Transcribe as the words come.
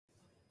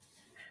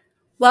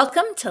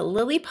Welcome to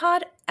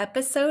LilyPod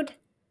episode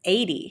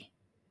 80,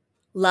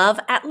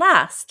 Love at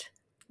Last,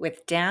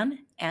 with Dan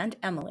and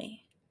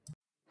Emily.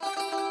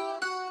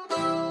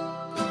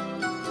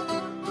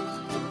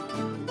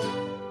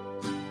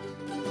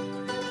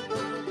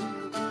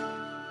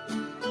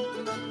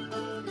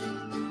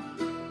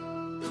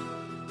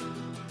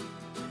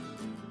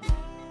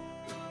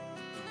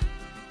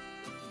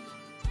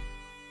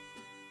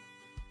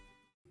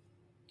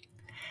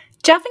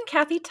 Jeff and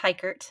Kathy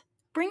Teichert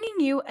bringing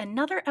you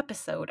another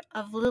episode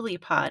of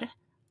LilyPod,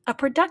 a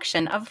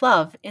production of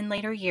Love in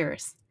Later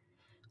Years.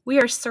 We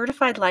are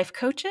certified life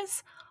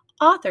coaches,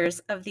 authors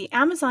of the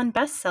Amazon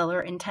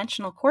bestseller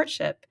Intentional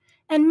Courtship,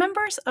 and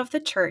members of the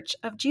Church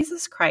of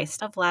Jesus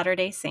Christ of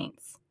Latter-day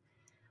Saints.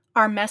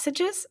 Our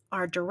messages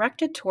are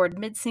directed toward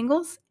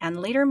mid-singles and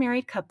later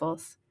married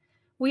couples.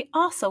 We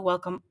also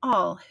welcome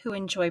all who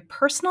enjoy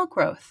personal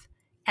growth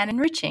and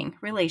enriching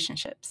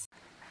relationships.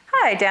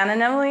 Hi, Dan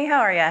and Emily.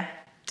 How are you?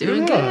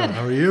 Doing good.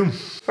 How are you?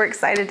 We're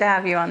excited to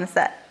have you on the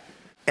set.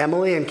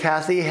 Emily and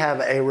Kathy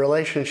have a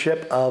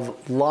relationship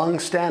of long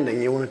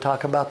standing. You want to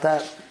talk about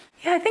that?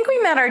 Yeah, I think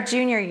we met our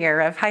junior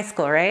year of high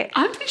school, right?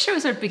 I'm pretty sure it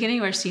was our beginning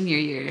of our senior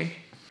year.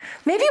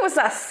 Maybe it was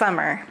last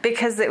summer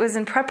because it was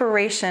in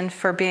preparation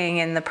for being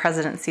in the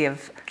presidency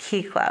of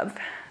Key Club.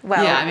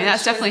 Well, yeah, I mean,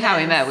 that's definitely how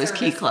we met, was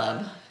Key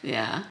Club.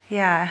 Yeah.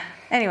 Yeah.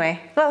 Anyway,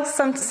 well,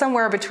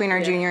 somewhere between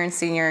our junior and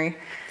senior.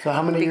 So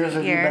how many years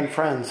have you been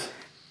friends?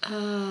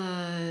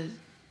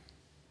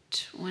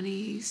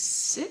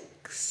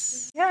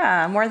 26.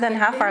 Yeah, more than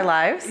half our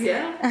lives.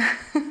 Yeah.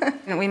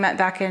 We met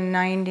back in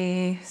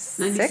 96.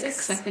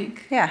 96, I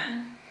think.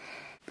 Yeah.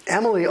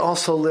 Emily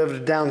also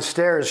lived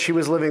downstairs. She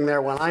was living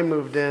there when I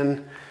moved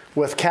in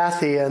with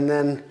Kathy, and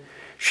then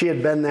she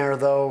had been there,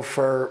 though,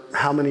 for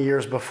how many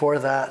years before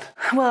that?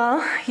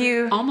 Well,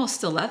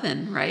 Almost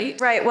 11, right?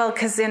 Right, well,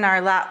 because in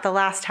the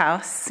last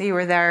house, you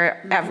were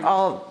there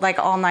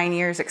all 9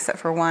 years except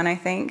for one, I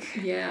think.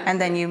 Yeah.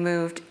 And then you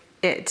moved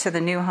it to the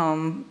new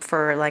home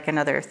for like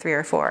another 3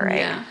 or 4, right?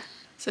 Yeah.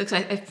 So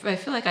I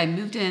feel like I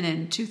moved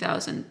in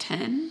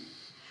 2010,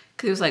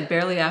 because it was like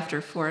barely after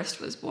Forrest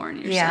was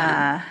born, your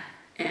son.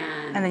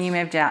 And then you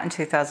moved out in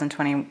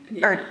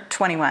 2020, or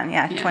 21,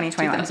 2021.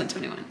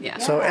 2021, yeah.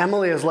 So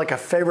Emily is like a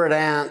favorite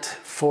aunt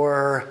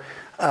for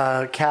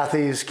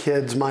Kathy's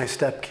kids, my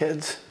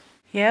stepkids.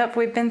 Yep,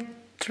 we've been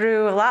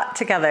through a lot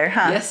together,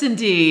 huh? Yes,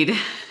 indeed.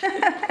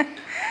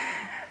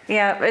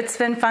 Yeah, it's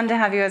been fun to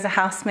have you as a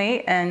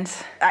housemate, and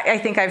I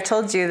think I've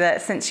told you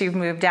that since you've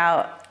moved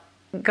out,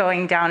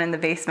 going down in the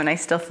basement, I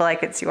still feel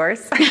like it's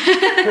yours.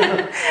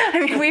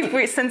 I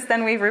mean, since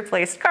then we've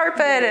replaced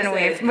carpet and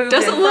we've moved.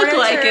 Doesn't in look furniture.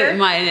 like it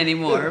mine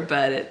anymore,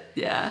 but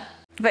yeah.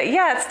 But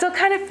yeah, it still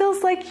kind of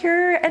feels like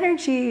your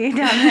energy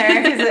down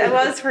there because it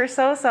was for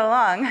so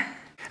long.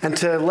 And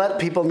to let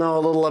people know a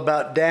little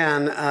about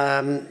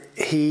Dan,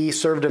 he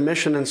served a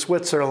mission in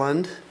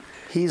Switzerland.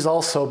 He's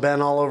also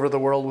been all over the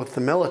world with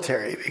the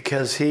military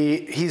because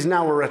he's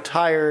now a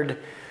retired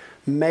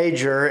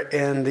major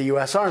in the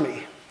U.S.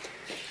 Army.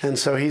 And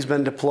so he's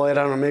been deployed.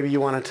 I don't know, maybe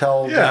you want to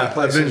tell. Yeah,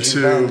 I've been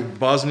to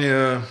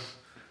Bosnia,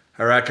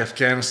 Iraq,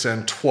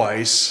 Afghanistan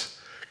twice,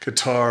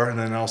 Qatar, and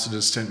then I also did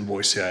a stint in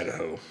Boise,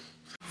 Idaho.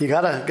 You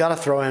gotta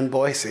throw in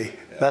Boise.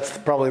 That's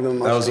probably the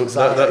most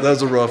exciting. That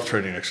was a rough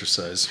training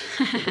exercise.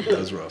 That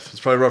was rough.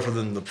 It's probably rougher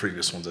than the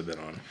previous ones I've been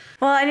on.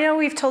 Well, I know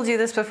we've told you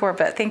this before,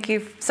 but thank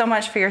you so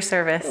much for your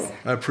service.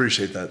 I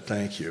appreciate that.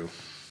 Thank you.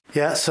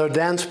 Yeah, so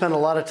Dan spent a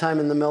lot of time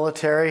in the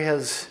military,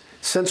 has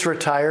since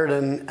retired,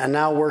 and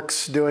now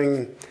works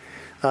doing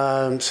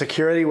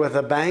security with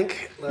a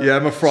bank. Yeah,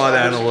 I'm a fraud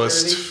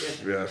analyst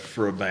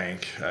for a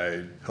bank.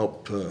 I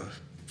help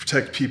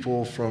protect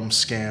people from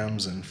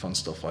scams and fun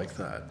stuff like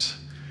that.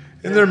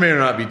 And there may or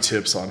not be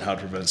tips on how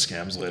to prevent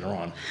scams later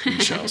on. We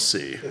shall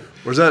see.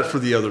 Or is that for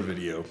the other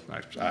video?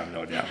 I have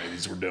no idea how many of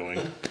these we're doing.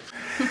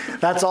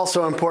 That's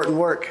also important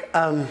work.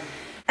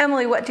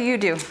 Emily, what do you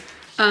do?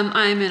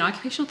 I'm an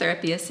occupational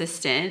therapy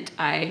assistant.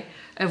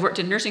 I've worked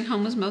in nursing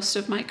homes most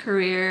of my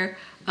career.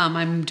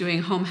 I'm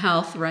doing home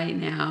health right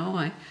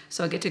now.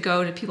 So I get to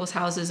go to people's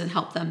houses and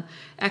help them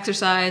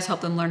exercise,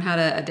 help them learn how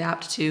to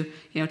adapt to,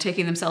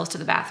 taking themselves to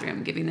the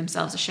bathroom, giving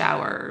themselves a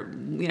shower,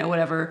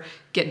 whatever,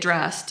 get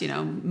dressed,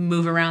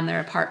 move around their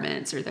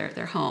apartments or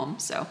their home.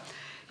 So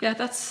yeah,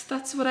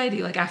 that's what I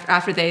do. Like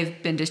after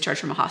they've been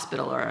discharged from a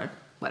hospital or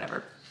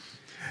whatever.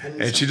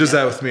 And she does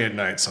that with me at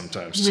night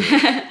sometimes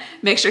too.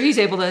 Make sure he's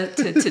able to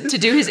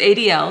do his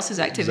ADLs, his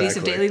activities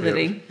of daily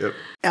living. Yep.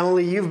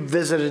 Emily, you've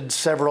visited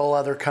several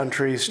other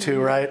countries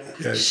too, right?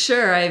 Yeah.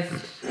 Sure,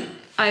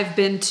 I've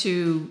been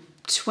to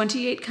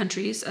 28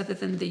 countries other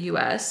than the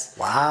U.S.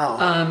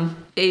 Wow.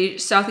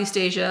 Southeast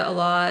Asia a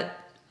lot,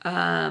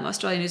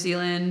 Australia, New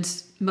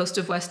Zealand, most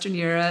of Western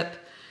Europe,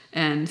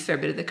 and a fair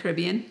bit of the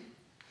Caribbean.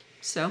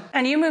 So.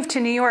 And you moved to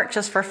New York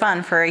just for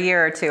fun for a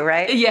year or two,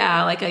 right?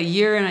 Yeah, like a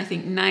year and I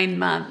think 9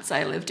 months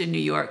I lived in New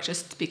York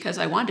just because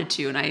I wanted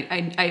to. And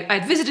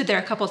I'd visited there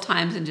a couple of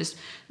times and just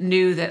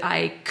knew that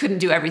I couldn't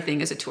do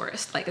everything as a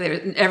tourist. Like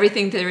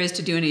everything there is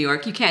to do in New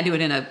York, you can't do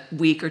it in a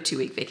week or 2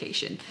 week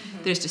vacation.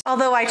 There's just...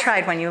 Although I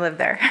tried when you lived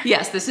there.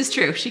 Yes, this is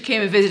true. She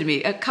came and visited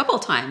me a couple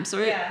of times,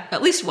 or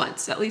at least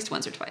once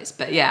or twice.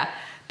 But yeah,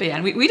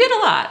 and we did a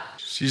lot.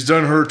 She's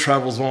done her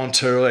travels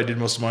voluntarily. I did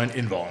most of mine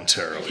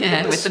involuntarily.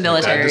 Yeah, with the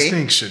military. That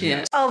distinction.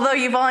 Yeah. Although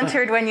you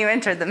volunteered when you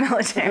entered the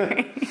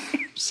military.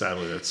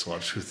 Sadly, that's a lot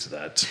of truth to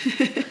that.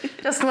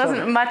 Just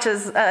wasn't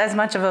as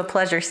much of a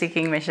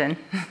pleasure-seeking mission.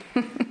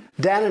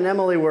 Dan and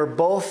Emily were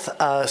both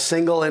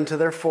single into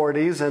their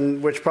 40s,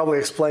 and which probably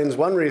explains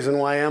one reason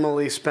why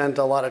Emily spent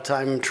a lot of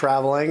time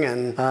traveling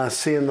and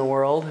seeing the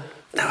world.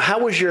 Now, how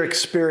was your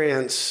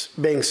experience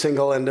being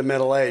single into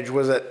middle age?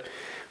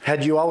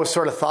 Had you always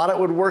sort of thought it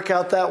would work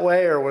out that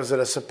way, or was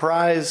it a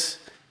surprise?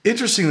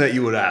 Interesting that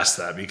you would ask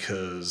that,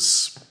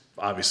 because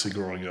obviously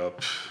growing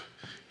up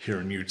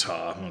here in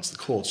Utah, amongst the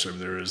culture,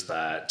 there is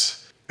that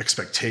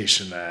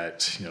expectation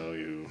that,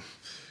 you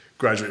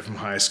graduate from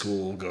high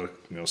school, go,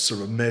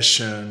 serve a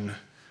mission,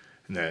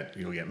 and that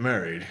you'll get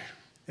married.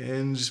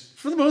 And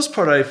for the most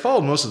part, I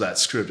followed most of that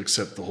script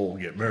except the whole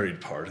get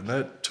married part, and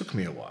that took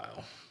me a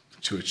while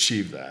to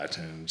achieve that.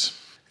 And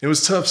it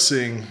was tough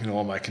seeing,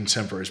 all my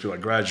contemporaries, people I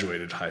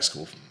graduated high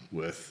school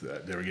with,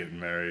 they were getting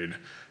married,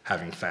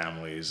 having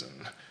families,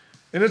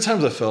 and at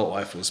times I felt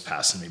life was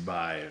passing me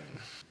by.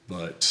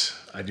 But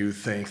I do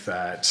think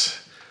that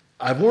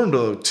I've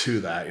learned too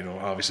that,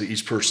 obviously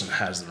each person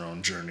has their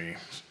own journey.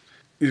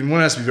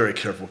 One has to be very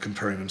careful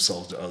comparing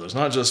themselves to others,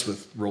 not just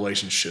with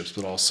relationships,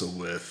 but also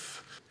with,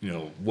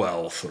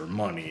 wealth or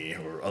money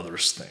or other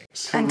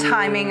things. And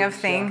timing of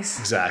things.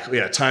 Exactly.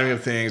 Yeah, timing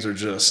of things are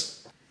just...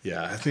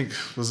 Yeah, I think,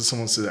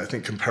 someone said, I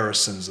think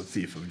comparison is a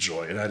thief of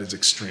joy, and that is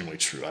extremely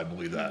true. I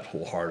believe that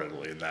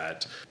wholeheartedly, and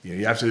that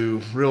you have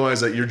to realize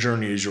that your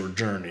journey is your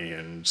journey,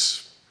 and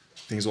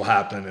things will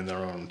happen in their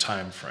own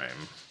time frame.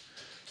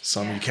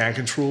 Some you can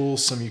control,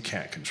 some you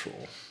can't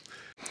control.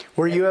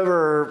 Were you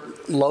ever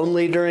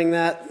lonely during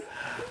that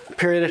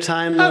period of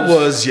time? I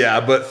was,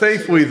 yeah, but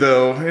thankfully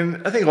though,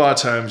 and I think a lot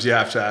of times you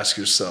have to ask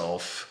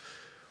yourself,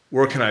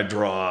 where can I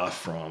draw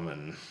from,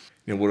 and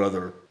what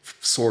other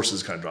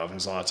sources kind of draw from?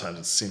 Because a lot of times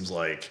it seems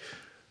like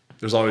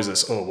there's always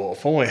this,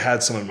 if I only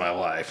had someone in my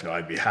life,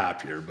 I'd be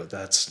happier, but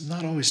that's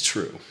not always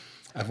true.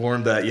 I've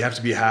learned that you have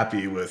to be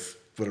happy with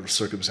whatever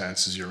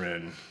circumstances you're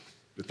in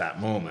at that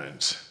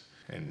moment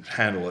and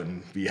handle it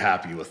and be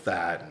happy with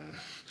that. And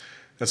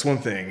that's one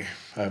thing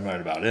I admire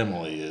about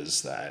Emily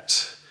is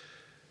that,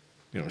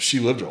 she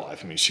lived her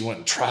life. She went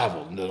and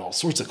traveled and did all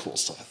sorts of cool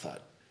stuff. I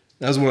thought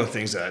that was one of the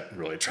things that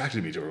really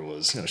attracted me to her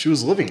was, she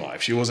was living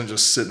life. She wasn't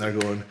just sitting there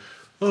going,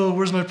 oh,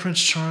 where's my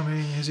Prince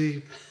Charming? Is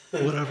he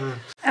whatever?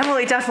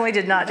 Emily definitely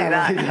did not do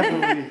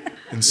that.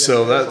 And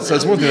so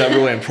that's one thing that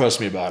really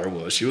impressed me about her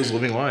was she was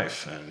living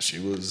life. And she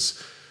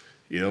was,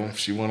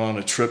 she went on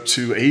a trip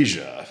to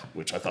Asia,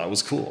 which I thought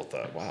was cool. I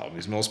thought, wow,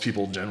 because most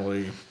people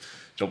generally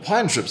don't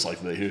plan trips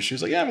like that here. She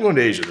was like, yeah, I'm going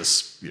to Asia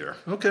this year.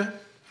 Okay.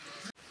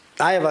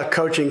 I have a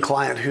coaching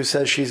client who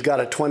says she's got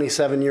a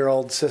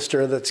 27-year-old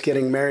sister that's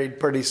getting married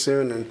pretty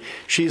soon, and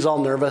she's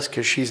all nervous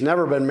because she's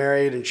never been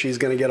married, and she's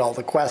going to get all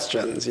the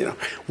questions,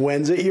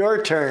 when's it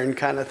your turn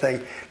kind of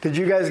thing. Did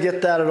you guys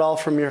get that at all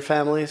from your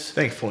families?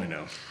 Thankfully,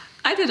 no.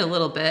 I did a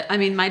little bit.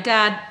 My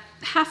dad,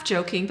 half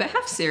joking but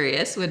half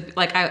serious, would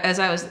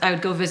I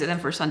would go visit them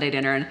for Sunday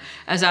dinner, and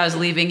as I was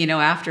leaving,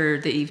 after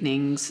the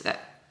evening's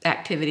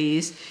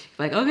activities,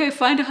 like, okay,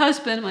 find a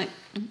husband. I'm like,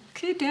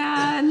 okay,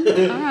 Dad.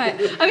 All right.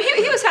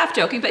 He was half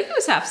joking, but he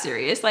was half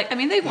serious.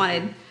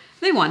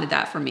 They wanted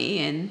that for me,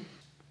 and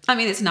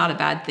it's not a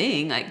bad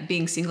thing. Like,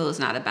 being single is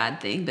not a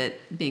bad thing, but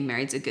being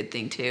married's a good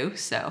thing too.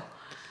 So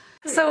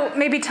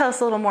maybe tell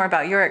us a little more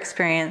about your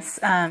experience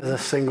as a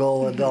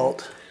single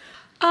adult.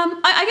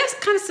 I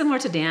guess kind of similar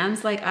to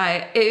Dan's.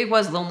 It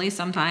was lonely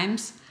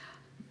sometimes,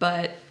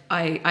 but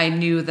I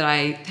knew that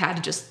I had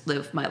to just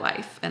live my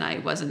life, and I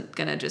wasn't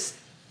gonna just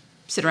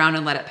sit around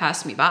and let it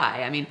pass me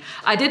by.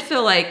 I did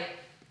feel like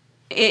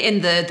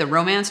in the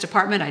romance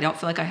department, I don't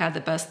feel like I had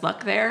the best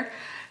luck there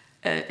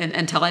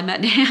until I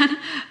met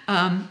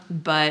Dan.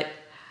 But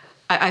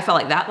I felt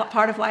like that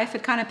part of life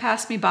had kind of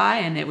passed me by,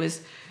 and it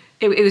was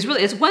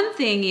really, it's one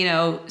thing,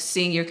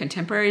 seeing your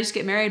contemporaries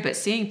get married, but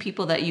seeing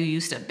people that you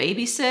used to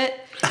babysit,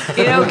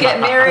 get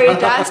married,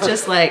 that's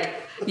just like,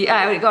 yeah,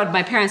 I would go to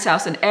my parents'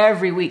 house, and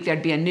every week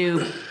there'd be a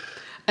new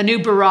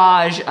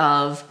barrage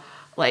of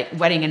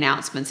wedding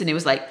announcements, and it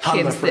was like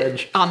kids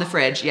on the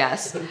fridge,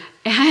 yes.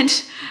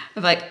 And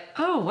I'm like,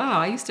 oh wow,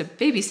 I used to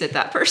babysit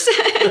that person.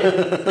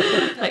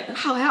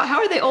 How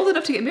are they old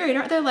enough to get married?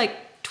 Aren't they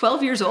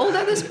 12 years old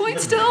at this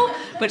point still?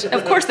 Which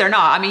of course they're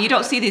not. You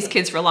don't see these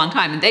kids for a long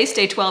time, and they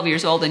stay 12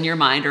 years old in your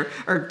mind,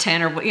 or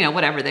 10, or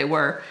whatever they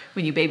were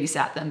when you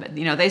babysat them. But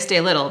they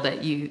stay little,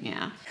 but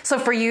yeah. So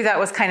for you, that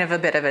was kind of a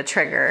bit of a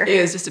trigger.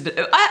 It was just a bit.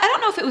 I don't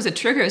know if it was a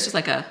trigger. It was just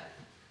like a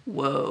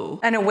whoa.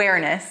 An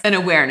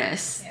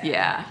awareness.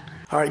 Yeah.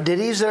 All right. Did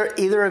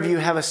either of you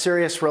have a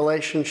serious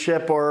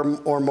relationship or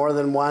more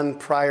than one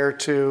prior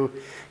to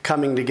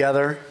coming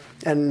together,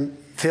 and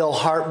feel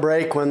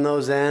heartbreak when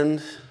those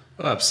end?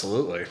 Oh,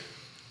 absolutely.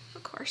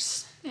 Of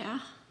course, yeah.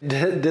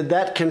 Did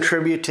that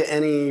contribute to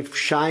any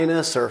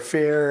shyness or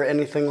fear,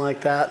 anything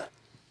like that?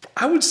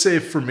 I would say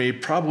for me,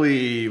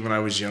 probably when I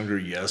was younger,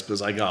 yes. But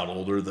as I got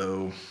older,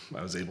 though,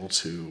 I was able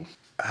to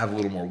have a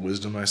little more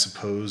wisdom, I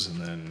suppose, and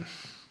then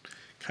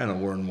kind of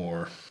learn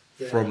more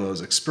from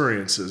those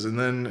experiences. And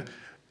then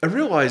I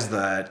realized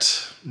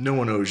that no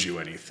one owes you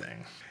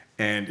anything.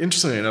 And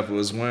interestingly enough, it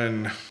was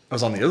when I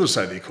was on the other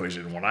side of the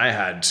equation, when I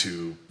had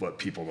to let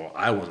people know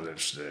I wasn't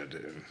interested,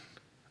 and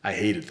I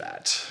hated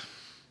that.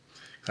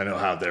 I know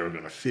how they were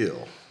going to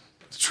feel.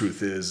 The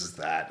truth is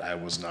that I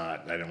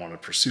didn't want to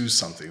pursue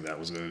something that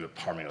was going to end up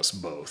harming us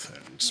both.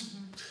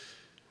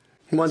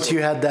 And Once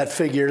you had that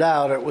figured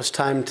out, it was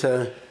time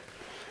to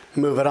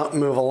move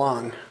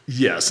along.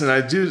 yes, and I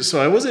do.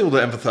 So I was able to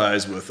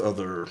empathize with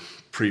other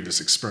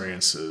previous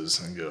experiences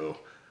and go,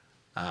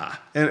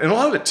 And a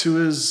lot of it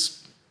too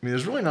is, I mean,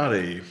 there's really not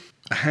a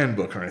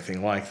handbook or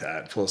anything like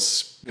that.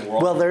 Plus,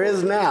 Well, there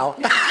is now.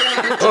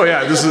 oh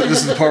yeah, this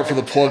is the part for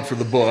the plug for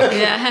the book.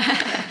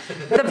 Yeah.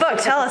 The book.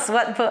 Tell us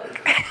what book.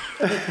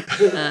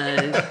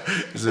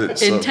 Is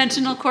it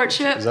Intentional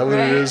courtship. Is that what it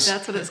right? is?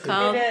 That's what it's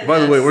called. By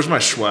the way, where's my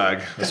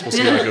swag? It's supposed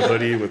to be like a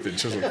hoodie with the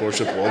Intentional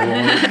Courtship logo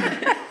on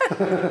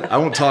it. I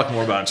won't talk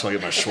more about it until I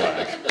get my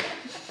swag.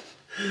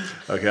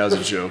 Okay, that was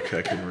a joke.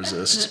 I couldn't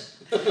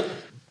resist.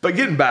 But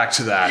getting back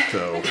to that,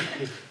 though,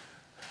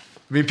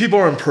 I mean, people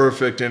are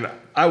imperfect, and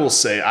I will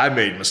say I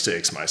made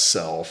mistakes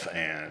myself,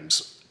 and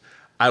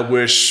I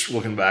wish,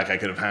 looking back, I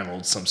could have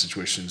handled some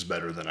situations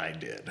better than I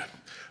did.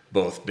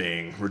 Both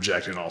being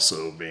rejected and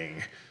also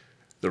being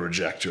the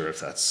rejecter, if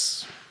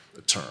that's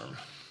a term.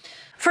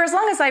 For as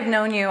long as I've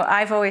known you,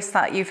 I've always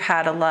thought you've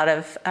had a lot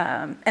of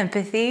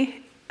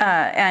empathy,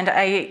 and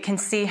I can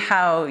see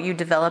how you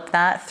develop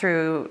that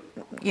through,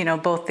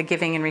 both the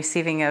giving and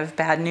receiving of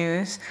bad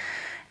news.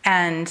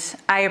 And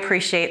I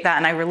appreciate that,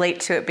 and I relate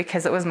to it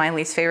because it was my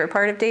least favorite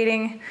part of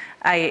dating.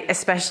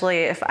 Especially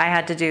if I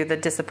had to do the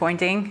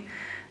disappointing,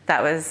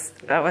 that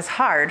was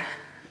hard.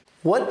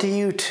 How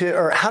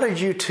did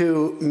you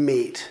two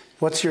meet?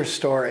 What's your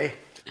story?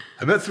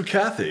 I met through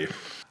Kathy,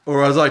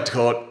 or as I like to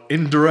call it,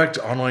 indirect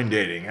online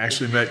dating. I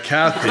actually met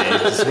Kathy.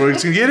 This is where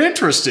it's going to get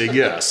interesting,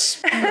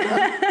 yes.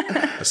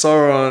 I saw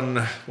her on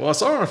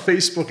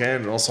Facebook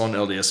and also on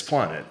LDS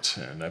Planet,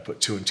 and I put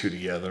two and two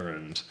together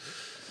and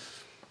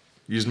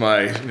used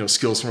my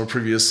skills from a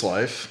previous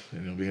life.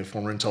 Being a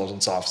former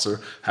intelligence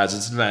officer has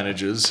its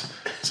advantages.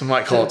 Some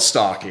might call it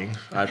stalking.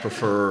 I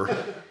prefer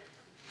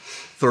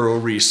thorough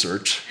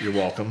research. You're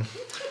welcome.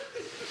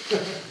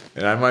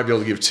 And I might be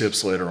able to give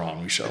tips later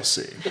on. We shall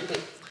see.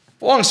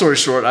 Long story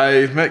short,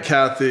 I met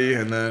Kathy,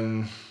 and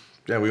then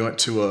we went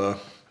to a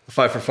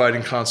Fight for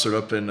Fighting concert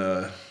up in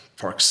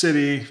Park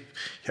City. He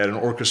had an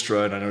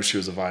orchestra, and I know she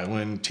was a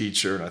violin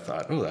teacher, and I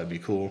thought, oh, that'd be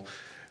cool.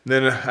 And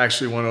then I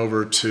actually went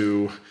over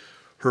to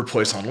her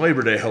place on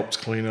Labor Day,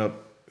 helped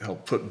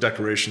put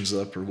decorations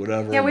up or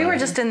whatever. Yeah, we were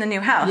just in the new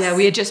house. Yeah,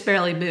 we had just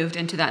barely moved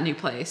into that new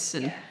place,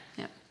 and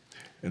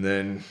And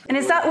then. And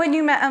is that when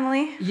you met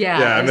Emily?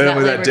 Yeah, I met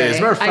Emily that day. As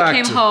a matter of fact, I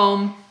came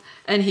home,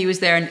 and he was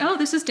there, and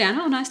this is Dan.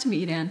 Oh, nice to meet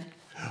you, Dan.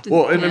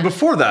 Well, and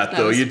before that,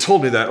 though, you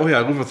told me that,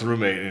 I live with a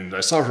roommate, and I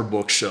saw her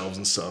bookshelves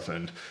and stuff,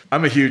 and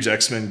I'm a huge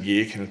X-Men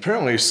geek, and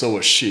apparently so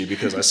was she,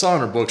 because I saw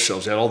on her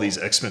bookshelves, she had all these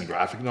X-Men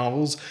graphic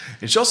novels,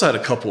 and she also had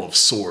a couple of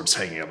swords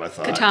hanging up, I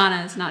thought.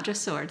 Katanas, not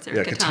just swords.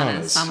 They're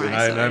katanas, samurai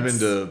swords. And I'm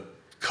into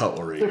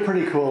cutlery. They're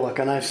pretty cool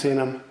looking. I've seen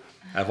them.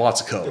 I have lots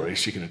of cutlery.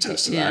 She can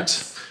attest to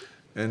that.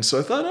 And so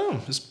I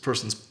thought, this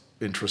person's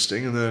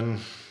interesting, and then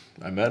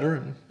I met her,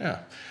 and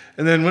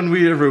And then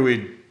whenever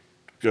we'd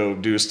go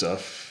do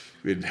stuff,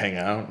 we'd hang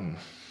out and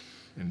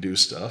do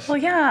stuff. Well,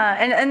 yeah,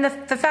 and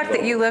the fact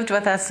that you lived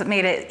with us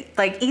made it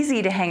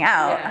easy to hang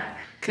out.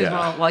 Because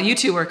while you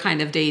two were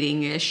kind of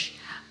dating-ish,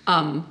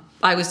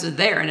 I was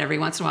there, and every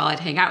once in a while I'd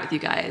hang out with you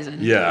guys.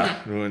 And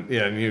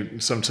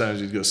and sometimes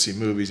you'd go see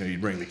movies, and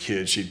you'd bring the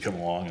kids. She'd come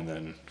along, and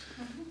then.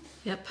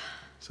 Yep.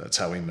 So that's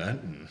how we met.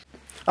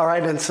 All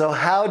right, and so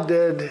how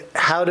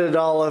did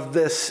all of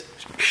this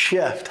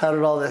shift? How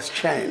did all this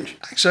change?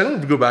 Actually, I don't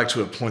want to go back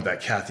to a point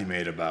that Kathy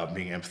made about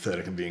being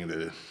empathetic and being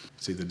the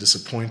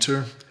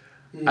disappointer.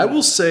 I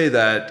will say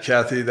that,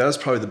 Kathy, that was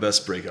probably the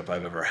best breakup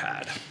I've ever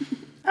had.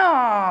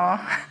 Aww.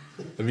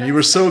 I mean, you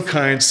were so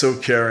kind, so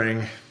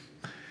caring.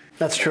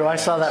 That's true. I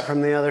saw that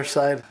from the other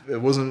side.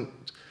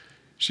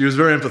 She was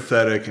very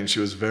empathetic, and she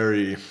was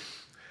very,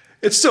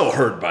 it still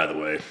hurt, by the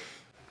way.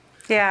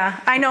 Yeah,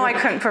 I know I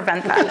couldn't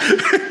prevent that.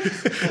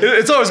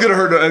 It's always going to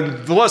hurt,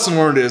 and the lesson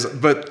learned is,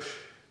 but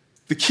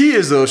the key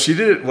is, though, she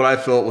did it what I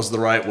felt was the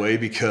right way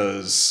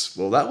because,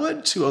 that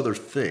led to other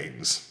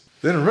things.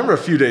 Then remember a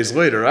few days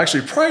later,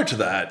 actually prior to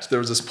that, there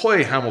was this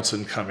play,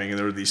 Hamilton, coming, and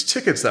there were these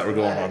tickets that were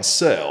going on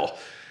sale.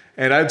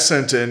 And I'd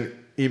sent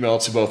an email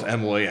to both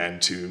Emily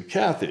and to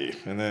Kathy.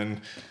 And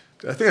then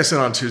I think I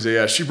sent on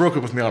Tuesday, she broke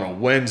up with me on a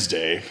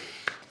Wednesday.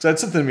 So I'd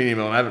sent them an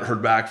email and I haven't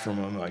heard back from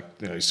them. Like,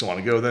 you still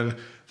want to go? Then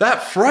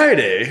that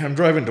Friday, I'm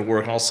driving to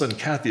work and all of a sudden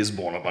Kathy is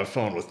blowing up my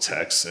phone with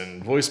texts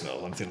and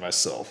voicemails. I'm thinking to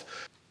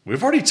myself,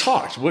 we've already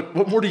talked. What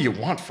more do you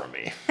want from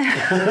me?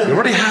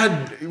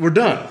 We're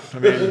done. I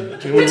mean,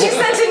 but you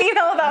sent an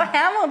email about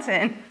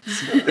Hamilton.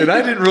 And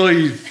I didn't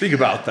really think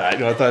about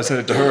that. I thought I sent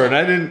it to her and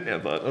I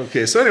thought,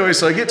 okay. So anyway,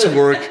 so I get to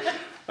work.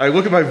 I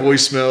look at my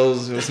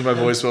voicemails, listen to my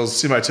voicemails,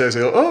 see my text. I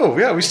go, oh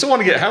yeah, we still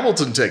want to get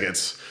Hamilton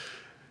tickets.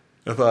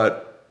 I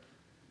thought,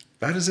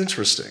 that is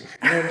interesting.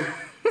 And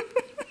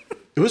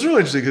it was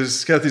really interesting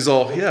because Kathy's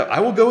all, yeah, I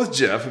will go with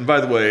Jeff. And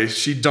by the way,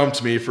 she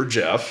dumped me for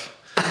Jeff.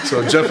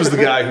 So Jeff was the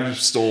guy who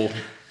stole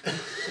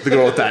the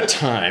girl at that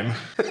time.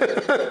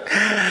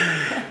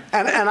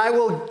 And I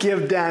will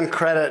give Dan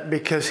credit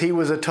because he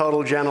was a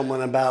total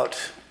gentleman about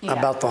the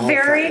whole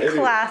Very thing.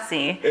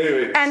 classy.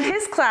 Anyway. And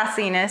his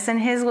classiness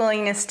and his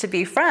willingness to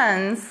be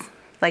friends,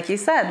 like you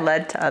said,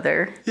 led to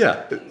other.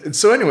 Yeah. And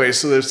so anyway,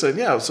 so they said,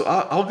 yeah, so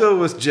I'll go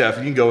with Jeff.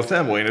 You can go with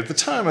Emily. And at the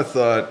time I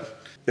thought,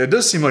 it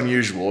does seem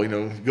unusual,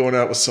 going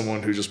out with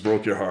someone who just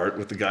broke your heart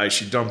with the guy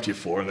she dumped you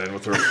for and then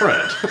with her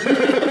friend.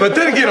 But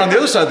then again, on the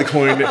other side of the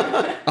coin,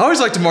 I always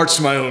like to march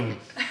to my own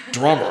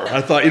drummer.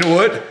 I thought, you know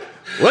what?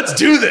 Let's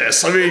do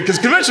this. I mean, because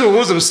conventional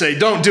wisdom say,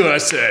 don't do it. I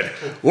said,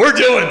 we're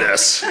doing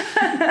this.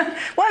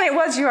 Well, it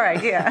was your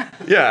idea.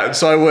 Yeah. And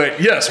so I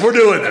went, yes, we're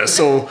doing this.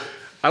 So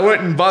I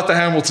went and bought the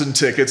Hamilton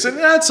tickets and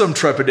I had some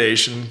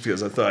trepidation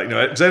because I thought,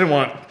 because I didn't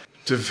want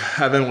to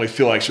have Emily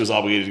feel like she was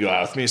obligated to go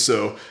out with me.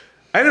 So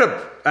I ended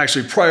up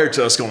actually, prior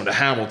to us going to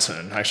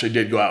Hamilton, I actually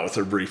did go out with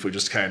her briefly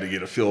just to kind of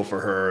get a feel for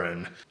her.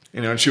 And,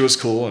 and she was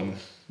cool and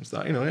I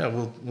thought, yeah,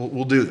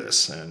 we'll do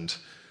this. And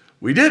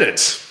we did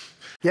it.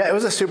 Yeah, it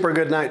was a super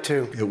good night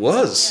too. It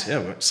was. Yeah,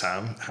 we went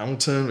to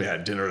Hamilton. We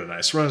had dinner at a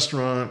nice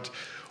restaurant,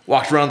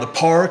 walked around the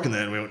park, and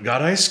then we went and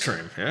got ice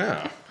cream.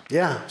 Yeah.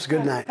 Yeah, it was a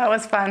good night. That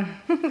was fun.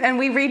 And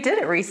we redid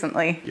it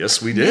recently.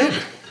 Yes, we did.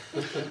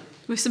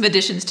 With some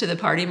additions to the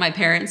party, my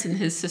parents and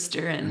his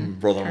sister and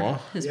brother-in-law.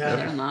 His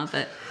brother-in-law,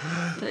 but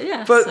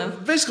yeah.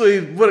 But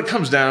basically, what it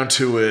comes down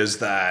to is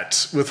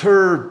that with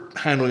her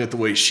handling it the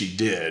way she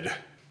did,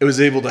 it was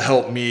able to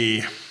help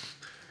me.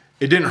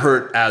 It didn't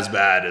hurt as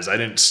bad as I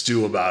didn't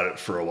stew about it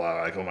for a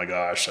while. Like, oh my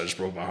gosh, I just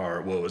broke my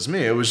heart. What was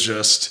me? It was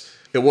just,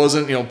 it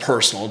wasn't,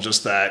 personal,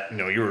 just that,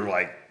 you were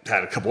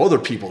had a couple other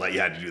people that you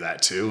had to do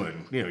that to.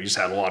 And, you just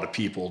had a lot of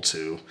people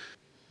to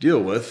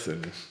deal with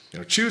and,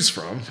 choose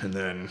from. And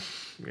then,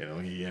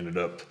 he ended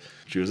up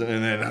choosing.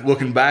 And then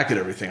looking back at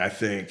everything, I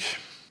think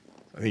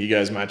you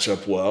guys match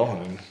up well.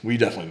 And we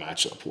definitely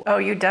match up well. Oh,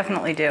 you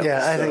definitely do.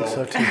 Yeah, I think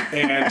so too.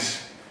 And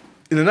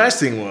the nice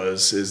thing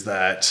is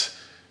that,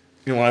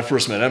 when I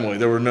first met Emily,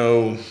 there were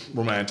no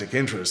romantic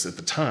interests at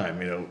the time.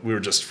 We were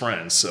just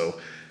friends. So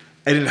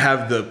I didn't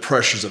have the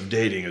pressures of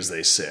dating, as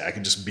they say. I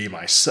could just be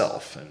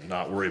myself and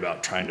not worry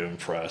about trying to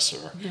impress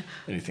or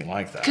anything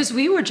like that. Because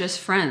we were just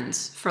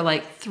friends for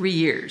 3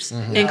 years,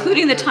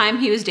 including the time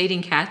he was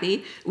dating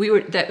Kathy.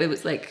 It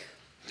was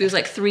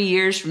like 3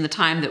 years from the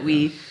time that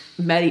we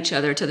met each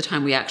other to the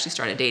time we actually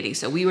started dating.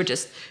 So we were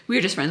just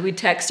friends. We'd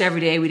text every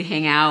day. We'd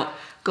hang out.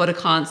 Go to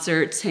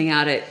concerts, hang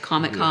out at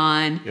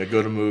Comic-Con. Yeah,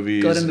 go to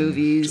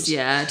movies.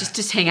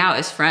 Just hang out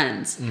as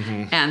friends.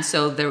 Mm-hmm. And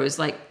so there was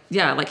like you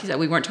said,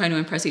 we weren't trying to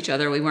impress each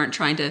other. We weren't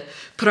trying to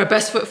put our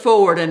best foot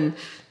forward. And,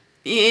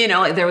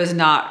 there was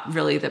not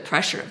really the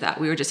pressure of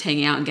that. We were just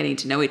hanging out and getting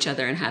to know each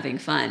other and having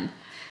fun.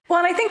 Well,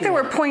 and I think there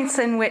were points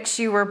in which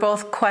you were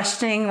both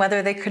questioning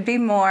whether they could be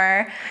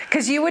more,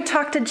 because you would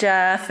talk to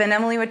Jeff and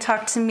Emily would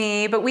talk to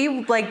me, but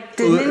we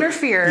didn't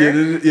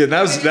interfere. Yeah,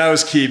 that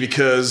was key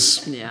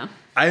because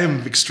I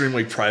am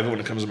extremely private when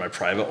it comes to my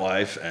private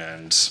life,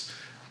 and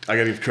I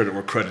got to give credit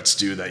where credit's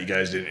due that you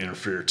guys didn't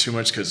interfere too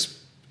much because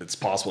it's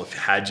possible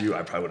if I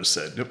probably would have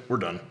said, nope, we're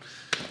done.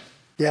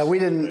 Yeah, we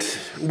didn't.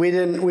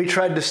 We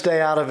tried to stay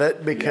out of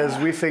it because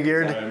we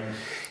figured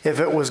if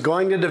it was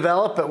going to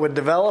develop, it would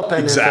develop,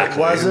 and exactly. If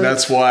it wasn't, and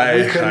that's why I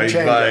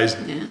advise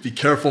be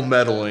careful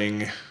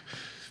meddling.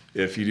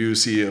 If you do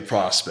see a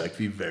prospect,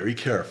 be very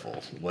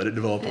careful. Let it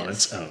develop on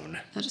its own.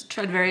 I just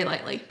tread very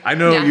lightly. I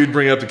know you'd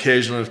bring up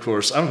occasionally, of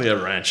course. I don't think I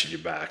ever answered you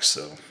back,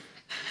 so.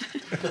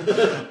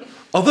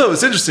 Although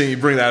it's interesting you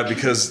bring that up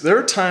because there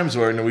are times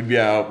where we'd be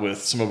out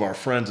with some of our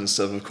friends and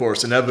stuff. Of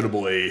course,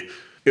 inevitably,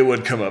 it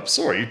would come up,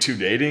 so are you two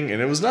dating? And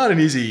it was not an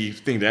easy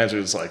thing to answer.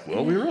 It was like,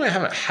 well, we really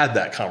haven't had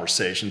that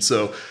conversation.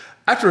 So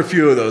after a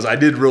few of those, I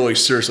did really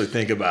seriously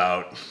think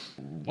about,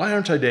 why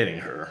aren't I dating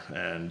her?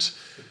 And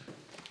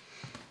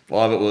a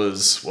lot of it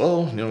was,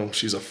 well,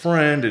 she's a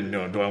friend, and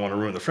do I want to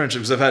ruin the friendship?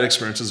 Because I've had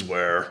experiences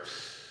where,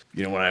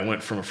 when I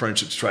went from a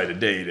friendship to try to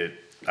date,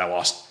 I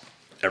lost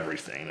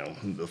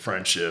everything, the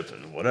friendship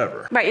and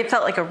whatever. Right, it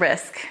felt like a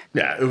risk.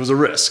 Yeah, it was a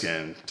risk.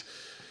 And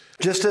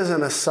just as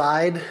an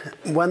aside,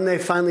 when they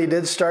finally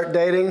did start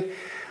dating,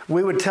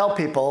 we would tell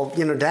people,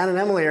 Dan and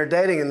Emily are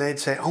dating, and they'd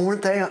say, oh,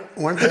 weren't they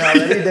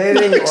already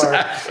dating?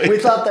 Exactly. Or we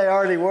thought they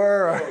already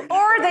were.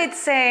 Or they'd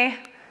say,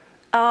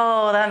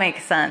 Oh, that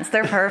makes sense.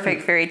 They're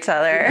perfect for each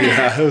other.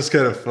 Yeah, it was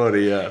kind of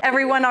funny, yeah.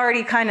 Everyone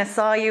already kind of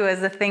saw you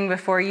as a thing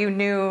before you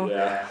knew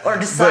Yeah. or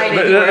decided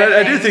But you were a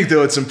I do thing. think,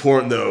 though, it's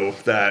important, though,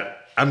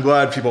 that I'm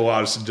glad people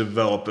allowed us to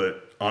develop it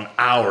on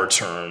our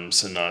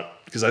terms and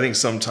not, because I think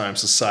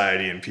sometimes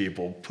society and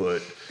people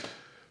put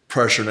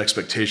pressure and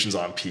expectations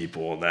on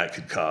people, and that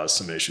could cause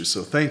some issues.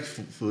 So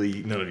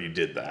thankfully, none of you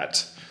did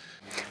that.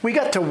 We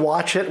got to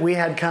watch it. We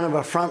had kind of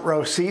a front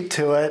row seat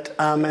to it.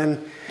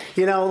 And,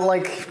 you know,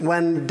 like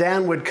when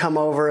Dan would come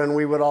over and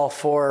we would all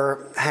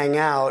four hang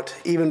out,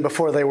 even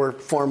before they were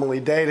formally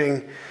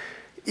dating,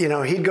 you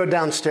know, he'd go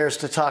downstairs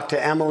to talk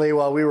to Emily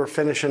while we were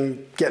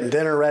finishing getting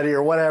dinner ready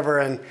or whatever.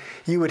 And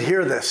you would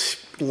hear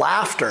this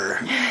laughter,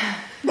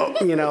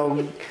 you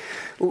know,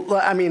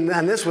 I mean,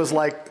 and this was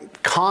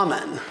like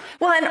common.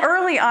 Well, and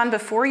early on,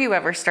 before you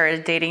ever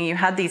started dating, you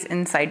had these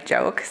inside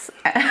jokes.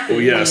 Oh,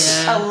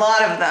 yes. A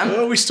lot of them.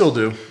 Well, we still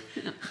do.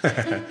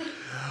 And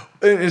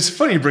it's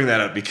funny you bring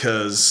that up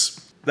because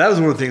that was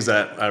one of the things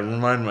that I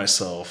reminded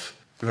myself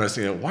when I was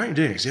thinking, why are you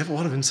dating? Because you have a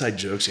lot of inside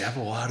jokes. You have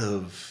a lot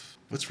of,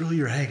 what's really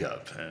your hang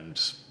up?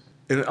 And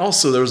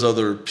also there was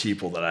other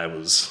people that I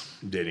was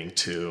dating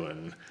too.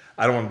 And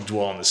I don't want to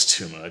dwell on this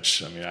too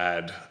much. I mean,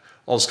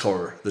 I'll just call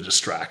her the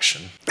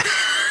distraction.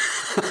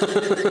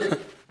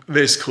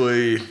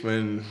 Basically,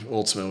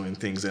 ultimately when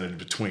things ended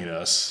between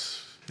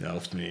us, you know,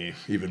 left me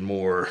even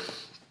more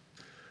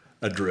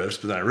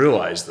adrift. But then I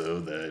realized, though,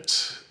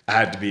 that I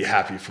had to be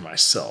happy for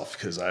myself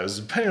because I was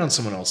depending on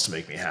someone else to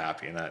make me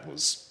happy, and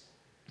it's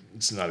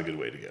not a good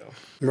way to go.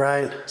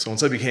 Right. So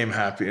once I became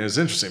happy, and it's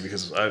interesting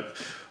because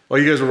while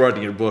you guys were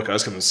writing your book, I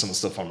was coming with some of the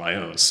stuff on my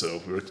own,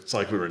 so it's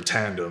like we were in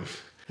tandem.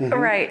 Mm-hmm.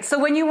 Right. So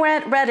when you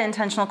read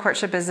Intentional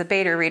Courtship as a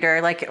beta reader,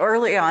 like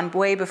early on,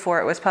 way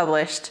before it was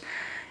published,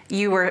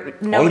 you were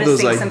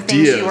noticing some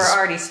things you were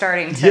already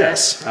starting to...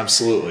 Yes,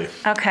 absolutely.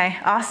 Okay,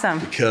 awesome.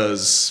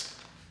 Because,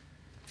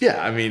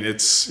 yeah, I mean,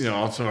 it's, you know,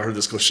 often I heard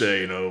this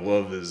cliche, you know,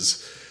 love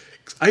is...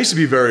 I used to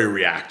be very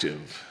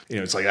reactive. You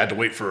know, it's like I had to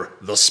wait for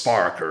the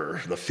spark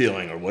or the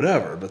feeling or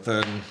whatever, but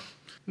then,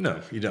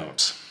 no, you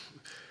don't.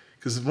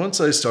 Because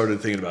once I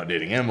started thinking about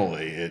dating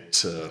Emily,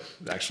 it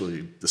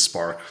actually, the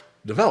spark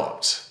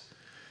developed.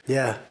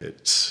 Yeah.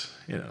 It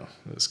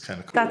was kind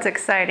of cool. That's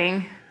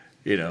exciting.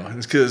 You know,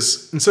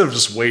 because instead of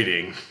just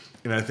waiting,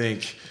 and I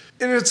think,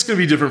 and it's going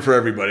to be different for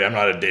everybody. I'm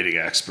not a dating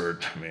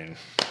expert. I mean,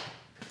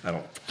 I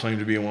don't claim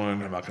to be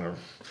one. I'm not going to,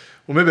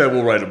 well, maybe I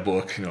will write a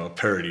book, you know, a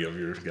parody of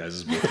your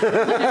guys' book.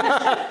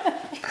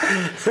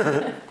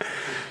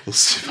 We'll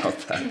see about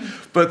that.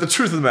 But the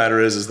truth of the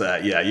matter is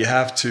that, yeah, you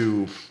have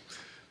to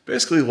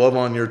basically love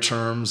on your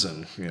terms,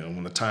 and, you know,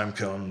 when the time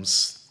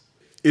comes,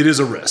 it is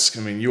a risk.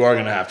 I mean, you are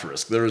going to have to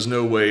risk. There is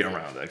no way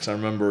around that. Because I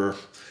remember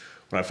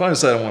when I finally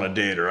decided I want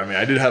to date her, I mean,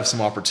 I did have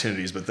some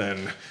opportunities, but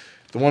then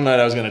the one night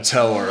I was going to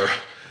tell her,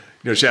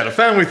 you know, she had a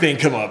family thing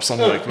come up, so I'm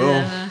like,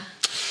 well,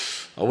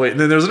 I'll wait. And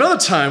then there's another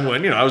time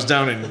when, you know, I was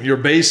down in your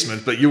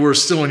basement, but you were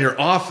still in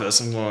your office.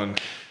 I'm going,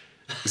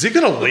 is he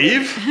going to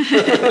leave?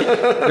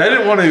 And I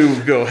didn't want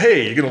to go,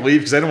 hey, you're going to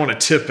leave, because I didn't want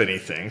to tip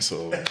anything,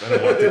 so I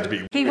didn't want it to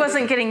be... He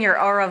wasn't getting your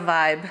aura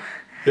vibe.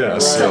 Yeah,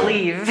 To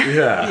leave.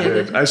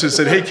 Yeah, I should have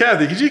said, hey,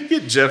 Kathy, could you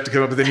get Jeff to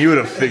come up? But then you would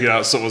have figured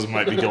out something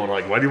might be going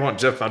like, why do you want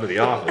Jeff out of the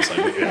office?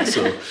 Yeah,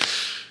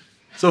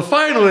 so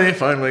finally,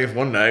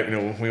 one night, you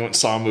know, we went and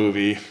saw a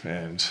movie,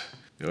 and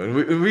you know,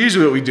 and we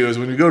usually what we do is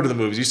when we go to the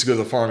movies, we used to go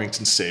to the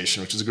Farmington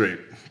Station, which is a great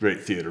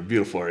theater,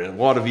 beautiful area, a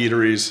lot of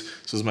eateries. So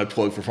this is my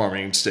plug for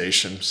Farmington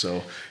Station. So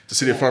if the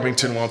city of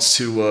Farmington wants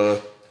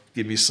to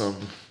give me some,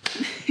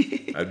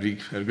 I'd be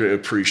greatly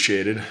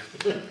appreciated.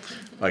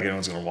 Like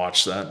anyone's going to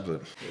watch that,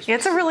 but...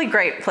 It's a really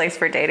great place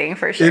for dating,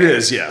 for sure. It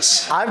is,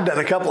 yes. I've done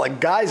a couple of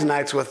guys'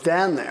 nights with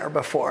Dan there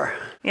before.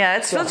 Yeah,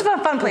 it's a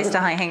fun place to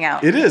hang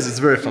out. It is. It's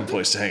a very fun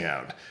place to hang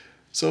out.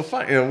 So,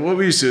 fine, you know, what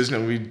we used to do is, you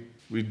know,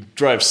 we'd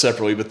drive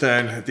separately, but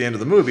then at the end of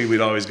the movie,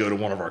 we'd always go to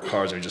one of our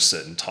cars and we'd just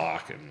sit and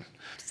talk.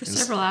 For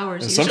several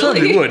hours, and usually.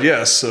 sometimes we would,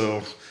 yes.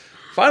 So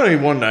finally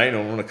one night, you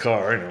know, we're in a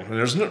car, you know, and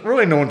there's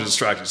really no one to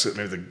distract us except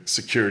maybe the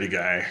security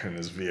guy in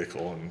his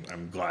vehicle, and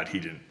I'm glad he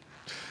didn't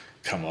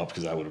come up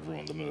because I would have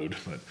ruined the mood.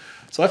 But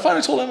so I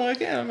finally told him, like,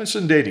 yeah, I'm interested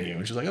in dating you.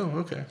 And she's like, oh,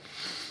 okay.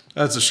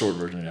 That's the short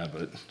version, yeah,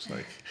 but it's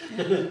like...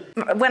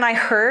 When I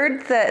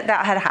heard that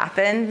had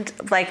happened,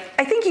 like,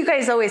 I think you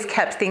guys always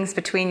kept things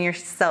between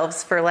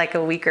yourselves for like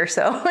a week or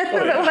so. When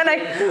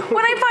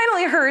I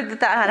finally heard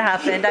that had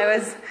happened,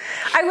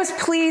 I was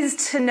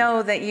pleased to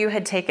know that you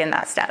had taken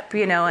that step,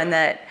 you know, and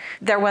that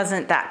there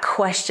wasn't that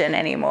question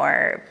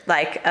anymore,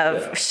 like,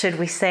 of should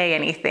we say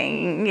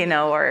anything, you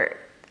know, or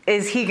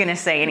is he going to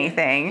say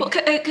anything? Well,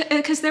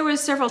 because there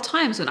was several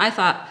times when I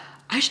thought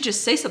I should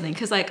just say something,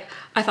 because like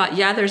I thought,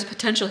 yeah, there's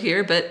potential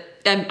here, but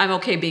I'm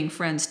okay being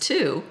friends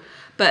too.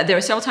 But there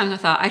were several times I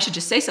thought I should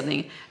just say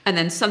something, and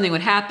then something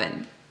would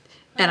happen,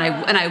 and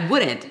I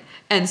wouldn't.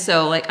 And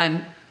so like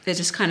it's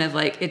just kind of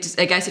like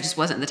I guess it just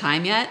wasn't the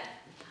time yet.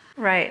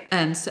 Right.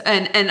 And so,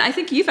 and I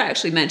think you've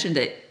actually mentioned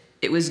that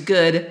it was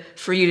good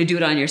for you to do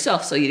it on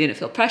yourself so you didn't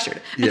feel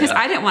pressured. Because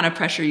I didn't want to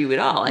pressure you at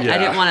all. Like, I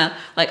didn't want to,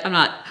 like, I'm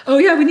not, oh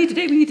yeah, we need to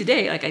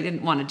date. Like, I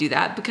didn't want to do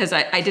that because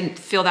I didn't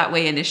feel that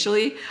way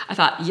initially. I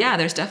thought, yeah,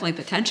 there's definitely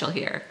potential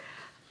here.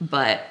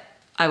 But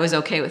I was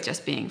okay with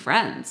just being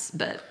friends.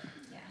 But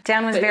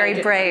Dan was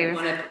very brave.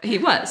 He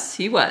was.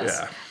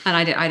 Yeah. And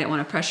I didn't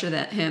want to pressure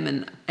him.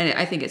 And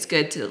I think it's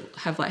good to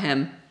have let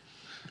him,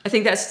 I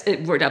think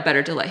it worked out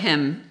better to let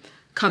him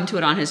come to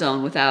it on his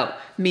own without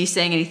me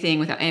saying anything,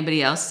 without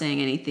anybody else saying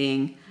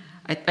anything.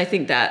 I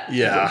think that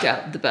worked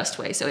out the best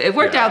way. So it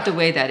worked out the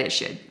way that it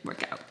should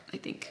work out, I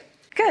think.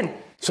 Good.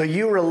 So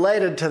you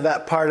related to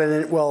that part,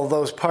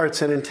 those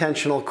parts in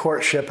intentional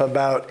courtship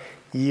about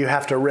you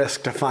have to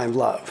risk to find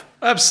love.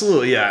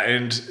 Absolutely, yeah.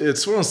 And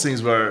it's one of those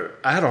things where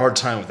I had a hard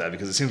time with that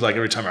because it seems like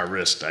every time I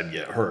risked, I'd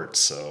get hurt.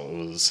 So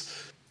it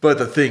was, but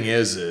the thing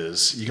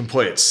is you can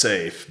play it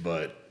safe,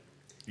 but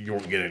you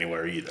won't get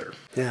anywhere either.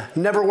 Yeah,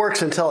 never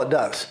works until it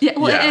does. Yeah,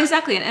 well,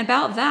 exactly. And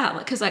about that,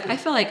 because like I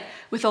feel like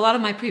with a lot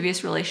of my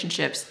previous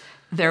relationships,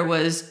 there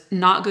was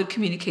not good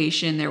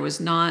communication. There was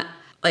not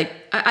like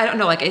I don't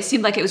know. Like it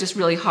seemed like it was just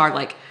really hard.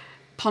 Like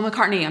Paul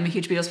McCartney, I'm a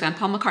huge Beatles fan.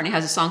 Paul McCartney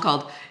has a song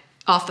called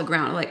 "Off the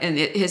Ground." Like, and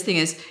his thing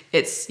is,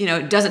 it's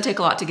it doesn't take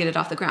a lot to get it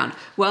off the ground.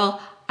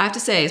 Well, I have to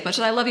say, as much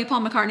as I love you,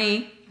 Paul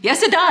McCartney,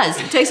 yes, it does.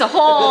 It takes a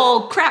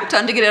whole crap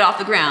ton to get it off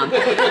the ground,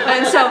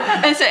 and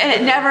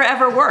it never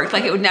ever worked.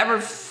 Like it would never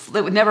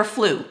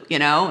flew.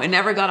 It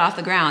never got off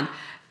the ground.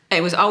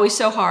 It was always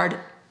so hard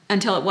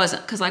until it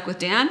wasn't. Because like with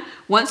Dan,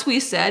 once we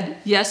said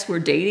yes, we're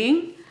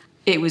dating,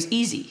 it was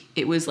easy.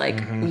 It was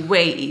like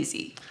way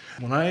easy.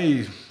 When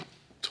I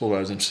told her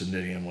I was interested in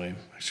dating Emily,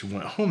 I actually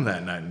went home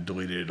that night and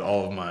deleted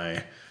all of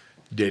my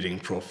dating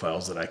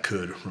profiles that I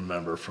could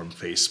remember from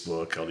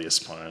Facebook,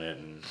 LDS Planet,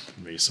 and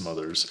maybe some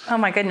others. Oh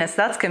my goodness,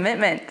 that's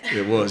commitment.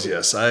 It was,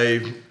 yes.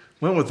 I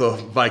went with the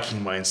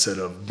Viking mindset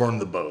of burn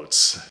the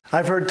boats.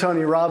 I've heard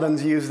Tony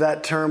Robbins use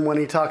that term when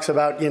he talks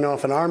about,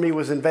 if an army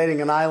was invading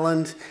an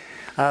island,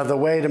 the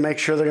way to make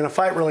sure they're going to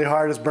fight really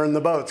hard is burn the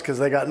boats because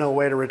they got no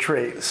way to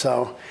retreat.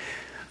 So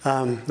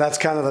that's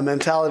kind of the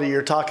mentality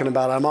you're talking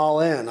about. I'm all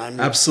in.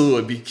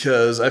 Absolutely,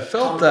 because I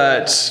felt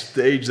that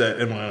the age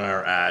that Emily and I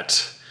are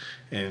at,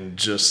 and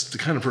just the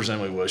kind of person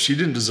Emily was, she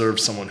didn't deserve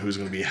someone who was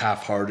going to be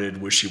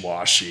half-hearted,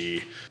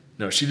 wishy-washy.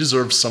 No, she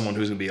deserved someone who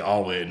was going to be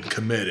all-in,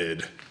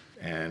 committed,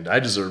 and I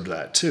deserved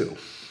that too.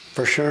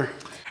 For sure.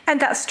 And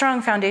that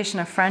strong foundation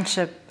of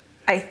friendship,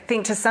 I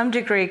think to some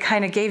degree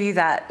kind of gave you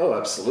that. Oh,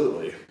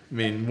 absolutely. I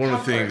mean, one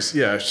of the things,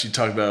 she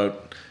talked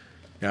about,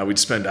 we'd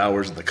spend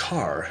hours in the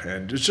car,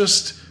 and it's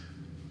just,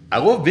 I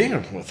love being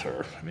with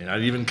her. I mean,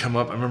 I'd even come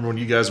up, I remember when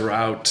you guys were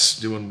out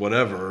doing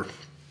whatever,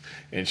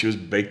 and she was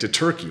baked a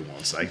turkey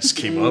once. I just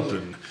came up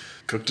and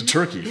cooked a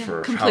turkey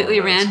for completely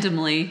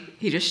randomly.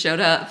 He just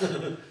showed up,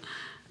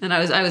 and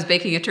I was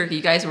baking a turkey.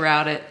 You guys were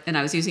out and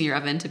I was using your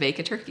oven to bake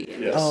a turkey.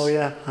 Yes. Oh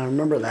yeah, I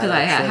remember that. Because I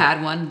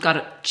had one, got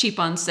it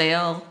cheap on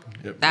sale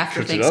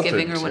after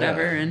Thanksgiving or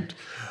whatever, and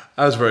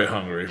I was very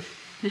hungry.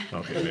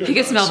 Okay, he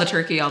could smell the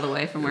turkey all the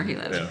way from where he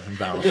lived. Yeah,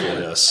 bountiful,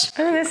 yes.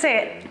 I was going to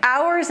say,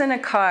 hours in a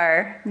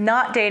car,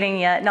 not dating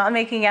yet, not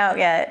making out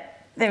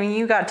yet. I mean,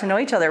 you got to know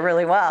each other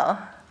really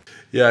well.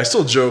 Yeah, I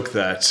still joke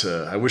that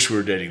I wish we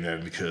were dating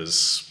then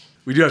because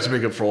we do have to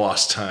make up for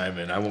lost time,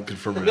 and I won't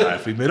confirm or deny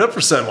if we made up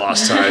for said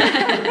lost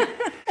time.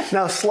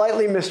 Now,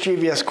 slightly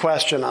mischievous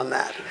question on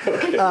that.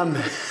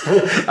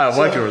 I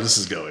like where this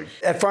is going.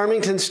 At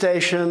Farmington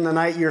Station, the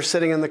night you're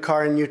sitting in the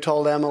car and you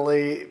told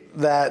Emily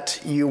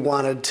that you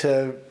wanted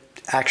to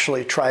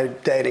actually try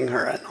dating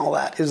her and all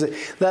that.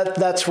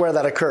 That's where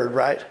that occurred,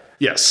 right?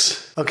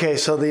 Yes. Okay,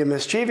 so the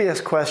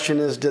mischievous question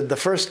is, did the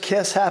first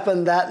kiss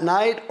happen that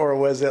night or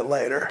was it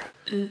later?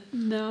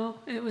 No,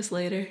 it was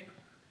later.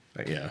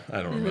 Yeah, I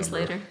don't remember. It was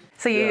later.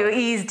 So you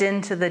eased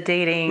into the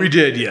dating. We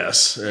did,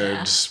 yes.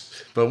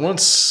 But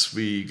once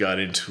we got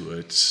into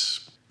it.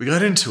 And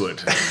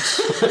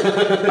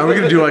are we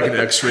going to do like an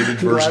X-rated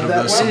version of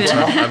this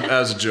sometime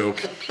as a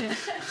joke? Yeah.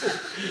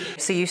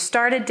 So you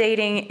started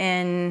dating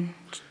in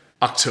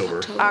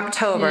October.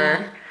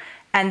 Yeah.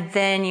 And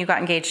then you got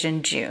engaged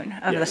in June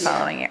of the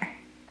following year.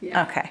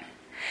 Yeah. Okay.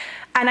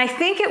 And I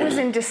think it was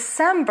in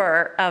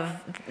December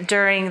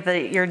during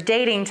your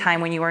dating time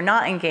when you were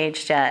not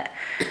engaged yet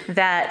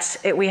that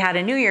we had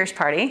a New Year's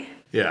party.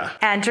 Yeah.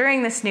 And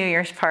during this New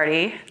Year's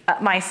party,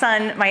 my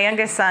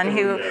youngest son,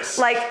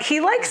 he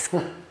likes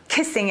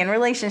kissing in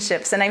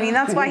relationships, and I mean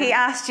that's why he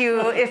asked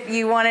you if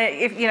you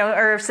wanted,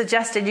 or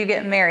suggested you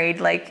get married,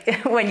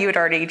 like when you had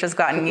already just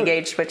gotten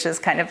engaged, which is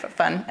kind of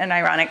fun and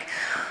ironic.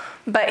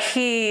 But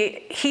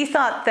he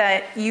thought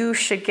that you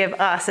should give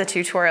us a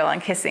tutorial on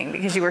kissing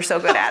because you were so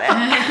good at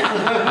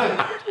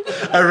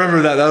it. I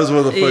remember that. That was one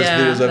of the first Yeah,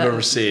 videos I've that-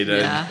 ever seen.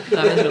 And Yeah,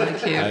 that was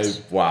really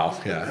cute. wow.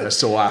 Yeah, I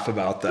still laugh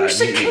about that. You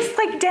should kiss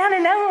like Dan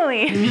and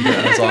Emily.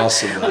 Yeah, that's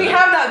awesome. We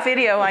have that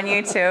video on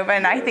YouTube,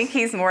 and I think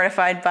he's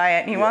mortified by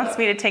it. He wants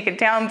me to take it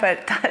down, but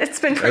it's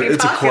been pretty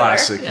It's popular. a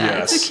classic, Yeah,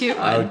 yes. it's a cute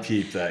I one. would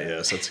keep that,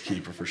 yes. That's a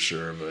keeper for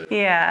sure. But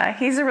Yeah,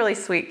 he's a really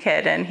sweet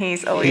kid, and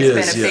he's always He been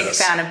is, a big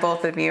yes. fan of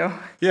both of you.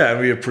 yeah, and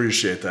we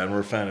appreciate that, and we're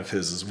a fan of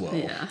his as well.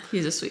 Yeah,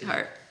 he's a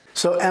sweetheart.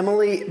 So,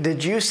 Emily,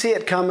 did you see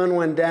it coming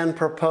when Dan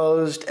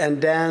proposed?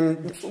 And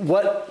Dan,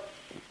 what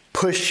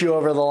pushed you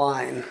over the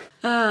line?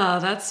 Oh,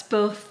 that's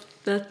both.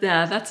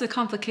 That's a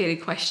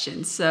complicated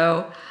question.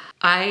 So,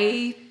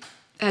 I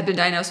had been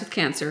diagnosed with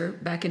cancer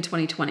back in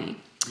 2020,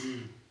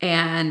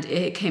 and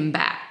it came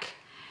back.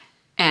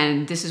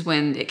 And this is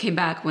when it came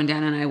back when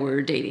Dan and I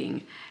were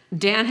dating.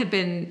 Dan had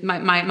been,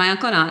 my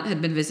uncle and aunt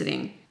had been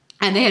visiting,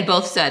 and they had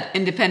both said,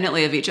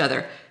 independently of each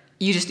other,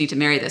 you just need to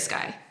marry this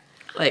guy.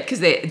 Like, because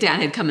Dan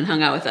had come and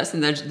hung out with us,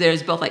 and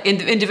there's both like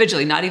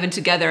individually, not even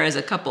together as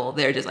a couple.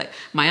 They're just like,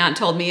 my aunt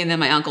told me, and then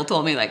my uncle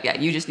told me, like, yeah,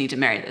 you just need to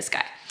marry this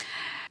guy.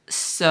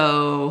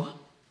 So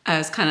I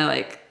was kind of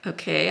like,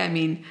 okay, I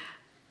mean,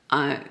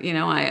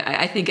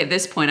 I think at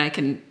this point I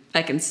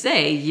can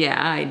say,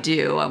 yeah, I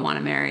do. I want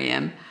to marry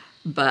him.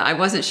 But I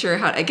wasn't sure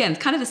how, again,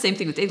 kind of the same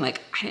thing with dating.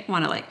 Like, I didn't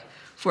want to like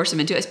force him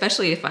into it,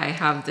 especially if I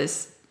have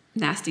this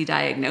nasty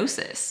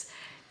diagnosis,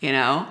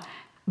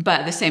 But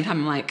at the same time,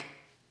 I'm like,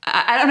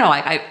 I don't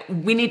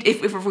know. We need,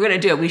 if we're going to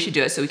do it, we should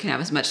do it so we can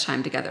have as much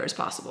time together as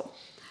possible.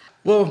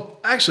 Well,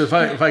 actually, if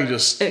I could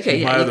just Okay, give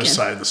yeah, my you other can.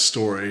 side of the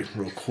story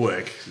real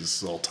quick,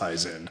 this all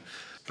ties in.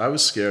 I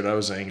was scared. I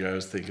was angry. I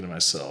was thinking to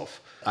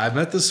myself, I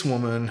met this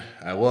woman.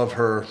 I love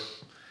her,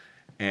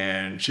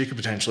 and she could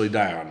potentially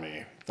die on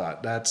me.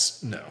 Thought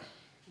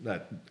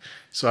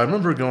So I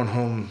remember going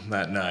home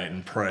that night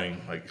and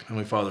praying, like,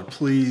 Heavenly Father,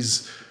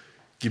 please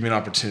give me an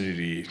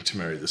opportunity to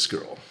marry this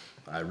girl.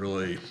 I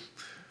really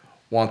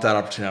want that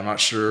opportunity. I'm not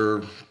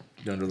sure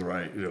under the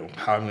right,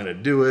 how I'm going to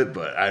do it,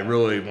 but I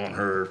really want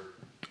her.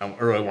 I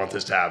really want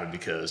this to happen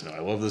because I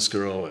love this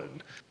girl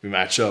and we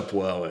match up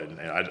well, and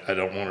I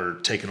don't want her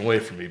taken away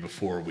from me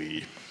before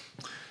we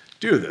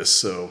do this.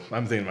 So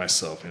I'm thinking to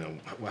myself,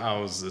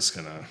 how is this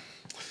going to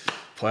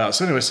play out?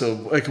 So anyway, so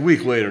like a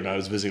week later, and I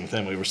was visiting with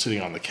Emily. We're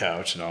sitting on the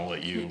couch, and I'll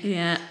let you.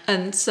 Yeah,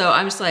 and so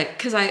I'm just like,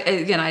 because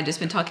I'd just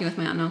been talking with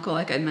my aunt and uncle,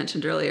 like I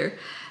mentioned earlier,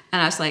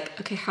 and I was like,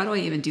 okay, how do I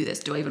even do this?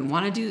 Do I even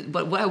want to do?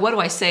 What do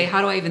I say?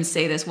 How do I even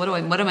say this? What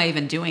am I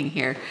even doing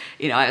here?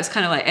 I was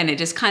kind of like, and it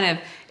just kind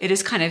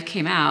of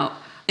came out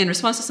in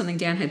response to something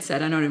Dan had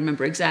said. I don't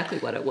remember exactly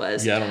what it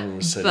was. Yeah, I don't remember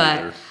what it said but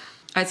either.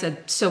 I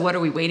said, so what are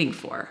we waiting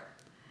for?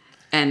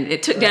 And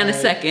it took Dan a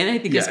second. I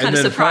think he was Yeah, kind of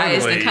and then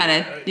surprised finally, and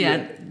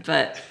kind of,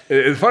 but.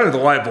 And finally, the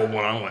light bulb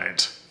went on. I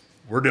went,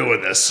 we're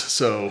doing this.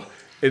 So,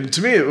 and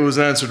to me, it was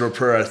an answer to a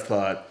prayer. I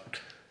thought,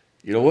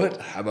 you know what?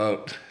 How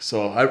about?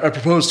 So I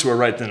proposed to her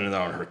right then and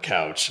there on her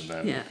couch, and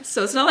then Yeah.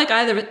 So it's not like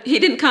he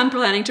didn't come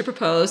planning to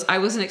propose. I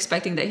wasn't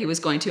expecting that he was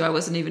going to. I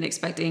wasn't even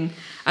expecting.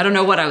 I don't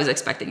know what I was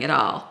expecting at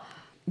all.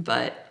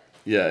 But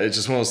yeah, it's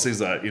just one of those things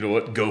that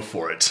go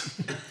for it.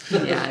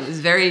 yeah, it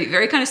was very,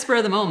 very kind of spur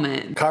of the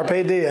moment.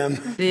 Carpe diem.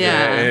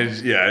 Yeah. And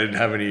I didn't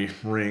have any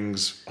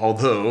rings,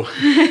 although.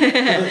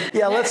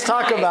 Yeah, let's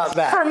talk about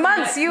that. For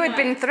months, you had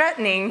been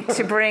threatening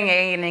to bring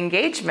an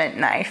engagement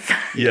knife.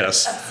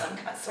 Yes.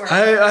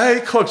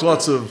 I collect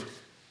lots of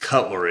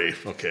cutlery.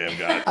 Okay, I've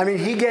got it. I mean,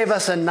 he gave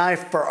us a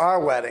knife for our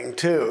wedding,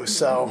 too,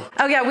 so.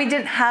 Oh, yeah, we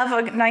didn't have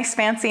a nice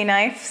fancy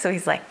knife, so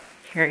he's like,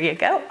 here you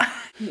go.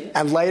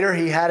 And later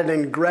he had it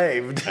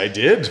engraved. I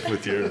did,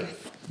 with your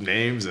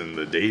names and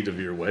the date of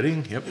your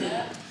wedding. Yep.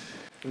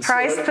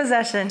 Prized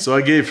possession. So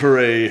I gave her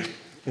an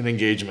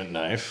engagement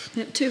knife.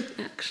 Yep, two,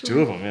 actually.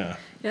 Two of them, yeah.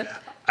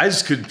 Yep. I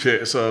just couldn't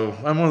pick. So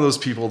I'm one of those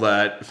people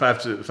that if I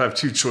have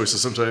two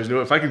choices, sometimes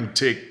if I can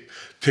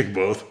pick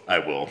both, I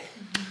will.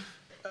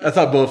 I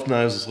thought both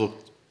knives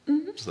looked.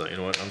 So you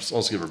know what? I'll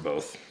just give her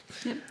both.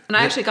 Yep. And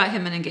I actually got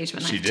him an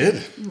engagement knife. She did. A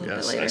little bit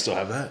Yes, later. I still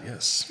have that.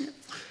 Yes.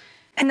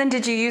 And then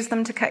did you use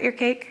them to cut your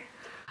cake?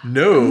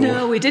 No.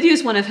 No, we did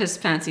use one of his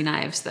fancy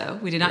knives, though.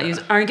 We did not use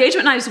our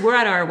engagement knives. Were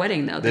at our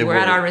wedding, though. They were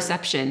at our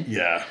reception.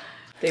 Yeah.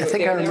 I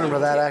think I remember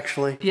that,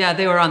 actually. Yeah,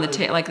 they were on the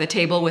the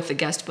table with the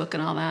guest book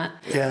and all that.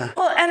 Yeah.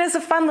 Well, and as a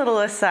fun little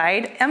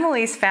aside,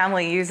 Emily's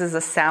family uses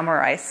a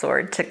samurai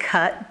sword to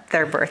cut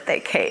their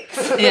birthday cakes.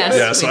 Yes,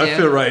 Yeah. So we I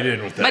do. fit right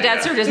in with that. My dad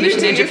yeah. served his You mission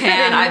do, in you fit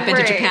Japan. in I've been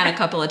to great. Japan a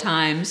couple of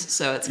times,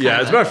 so it's kind Yeah,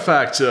 of as a matter of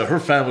fact, her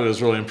family was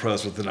really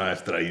impressed with the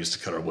knife that I used to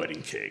cut our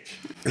wedding cake.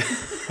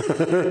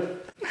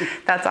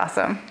 That's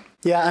awesome.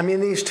 Yeah, I mean,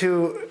 these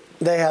two,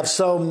 they have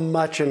so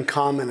much in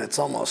common. It's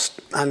almost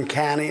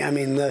uncanny. I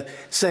mean, the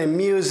same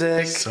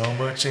music. So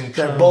much in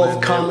They're common.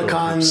 both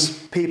Comic-Con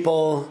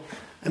people.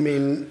 I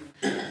mean,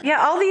 Yeah,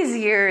 all these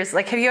years,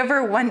 like, have you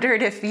ever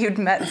wondered if you'd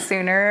met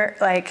sooner?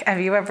 Like, have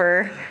you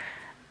ever...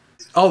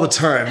 All the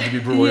time, to be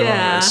brutally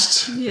Yeah,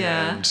 honest.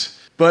 yeah.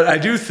 But I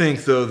do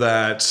think, though,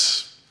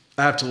 that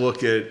I have to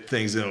look at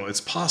things.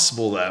 It's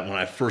possible that when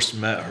I first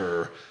met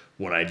her,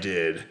 when I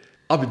did,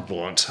 I'll be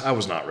blunt, I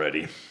was not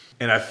ready.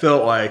 And I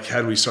felt like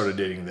had we started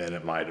dating then,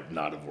 it might have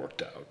not have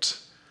worked out.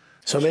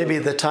 So maybe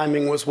the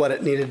timing was what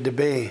it needed to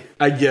be.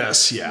 I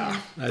guess,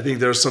 yeah. I think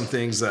there's some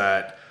things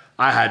that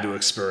I had to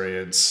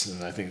experience,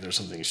 and I think there's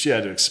some things she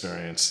had to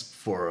experience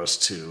for us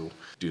to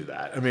do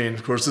that. I mean,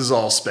 of course, this is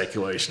all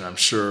speculation. I'm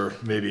sure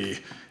maybe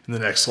in the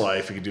next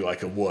life we could do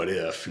like a what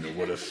if,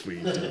 what if we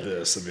did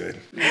this? I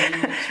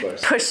mean,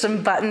 Push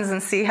some buttons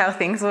and see how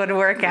things would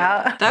work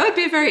out. That would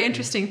be a very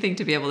interesting thing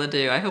to be able to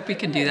do. I hope we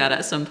can do that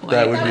at some point.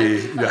 that would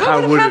be,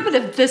 What would have happened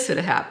if this would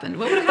have happened?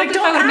 What would have happened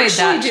if I would have made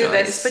that do choice?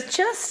 this, but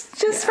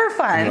just for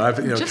fun.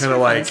 Just kind of for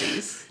like,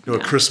 funsies. a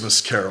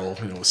Christmas Carol, with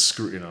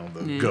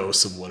the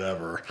ghosts of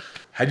whatever.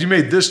 Had you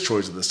made this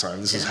choice at this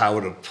time, this is how it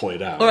would have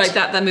played out. All right,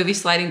 that movie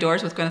Sliding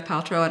Doors with Gwyneth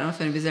Paltrow. I don't know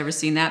if anybody's ever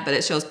seen that, but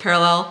it shows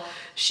parallel.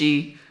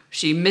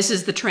 She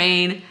misses the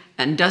train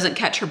and doesn't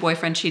catch her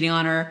boyfriend cheating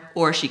on her,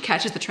 or she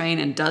catches the train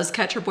and does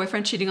catch her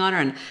boyfriend cheating on her,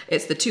 and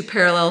it's the two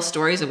parallel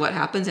stories of what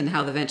happens and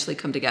how they eventually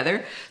come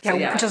together. So,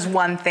 Just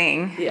one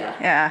thing.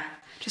 Yeah.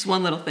 Just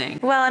one little thing.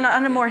 Well, and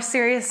on a more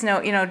serious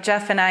note,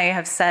 Jeff and I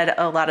have said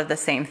a lot of the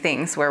same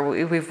things where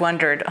we've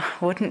wondered,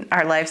 wouldn't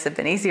our lives have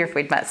been easier if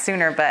we'd met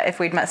sooner? But if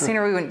we'd met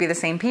sooner, we wouldn't be the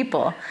same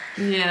people.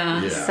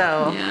 Yeah.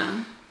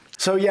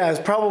 So yeah, it's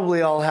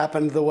probably all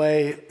happened the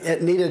way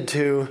it needed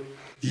to.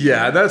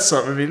 Yeah, that's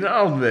something. I mean,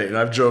 I'll admit,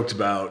 I've joked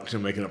about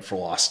making up for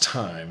lost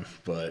time,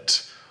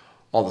 but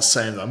all the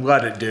same, I'm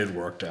glad it did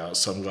work out.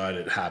 So I'm glad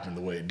it happened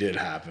the way it did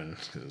happen,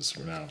 because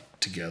we're now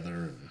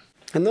together.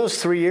 And those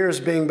 3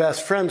 years being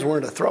best friends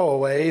weren't a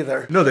throwaway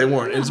either. No, they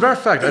weren't. As a matter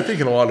of fact, I think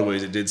in a lot of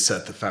ways it did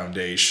set the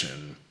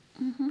foundation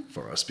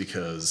for us,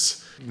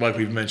 because, like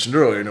we've mentioned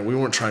earlier, we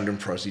weren't trying to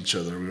impress each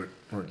other. We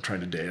weren't trying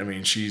to date. I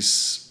mean, she's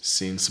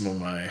seen some of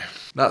my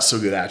not so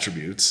good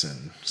attributes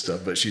and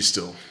stuff, but she's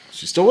still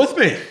with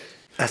me.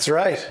 That's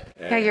right.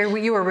 Yeah,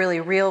 you were really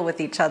real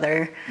with each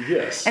other.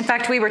 Yes. In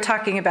fact, we were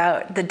talking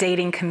about the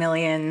Dating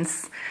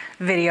Chameleons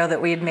video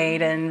that we had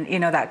made, and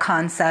that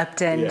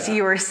concept, and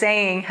you were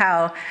saying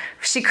how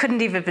she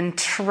couldn't even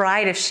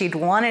tried if she'd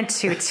wanted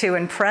to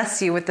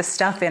impress you with the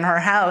stuff in her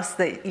house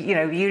that you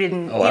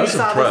didn't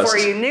saw before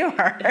you knew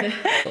her.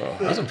 I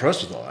was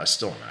impressed with all that. I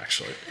still am,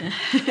 actually.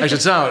 Actually,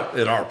 it's out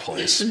at our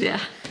place. Yeah.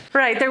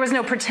 Right, there was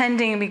no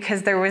pretending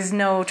because there was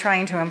no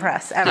trying to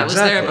impress ever. I was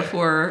there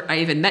before I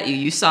even met you.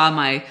 You saw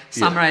my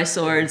Samurai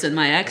Swords and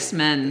my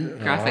X-Men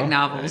graphic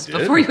novels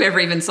before you ever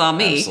even saw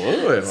me.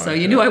 Absolutely. So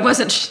you knew I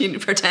wasn't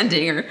pretending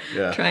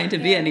or trying to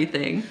be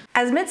anything.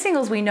 As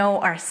mid-singles, we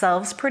know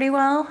ourselves pretty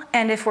well,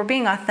 and if we're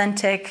being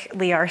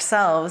authentically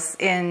ourselves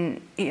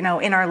in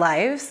our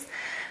lives,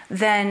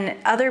 then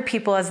other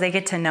people, as they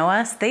get to know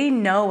us, they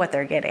know what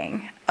they're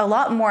getting. A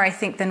lot more, I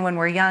think, than when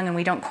we're young and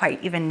we don't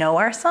quite even know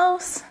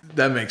ourselves.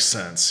 That makes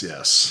sense,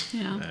 yes.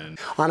 Yeah. And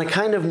On a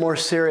kind of more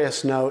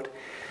serious note,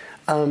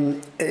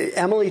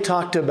 Emily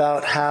talked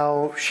about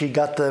how she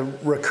got the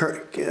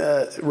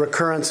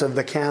recurrence of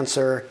the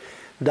cancer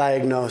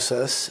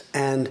diagnosis,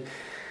 and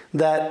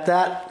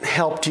that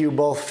helped you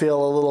both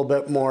feel a little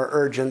bit more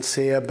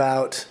urgency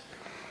about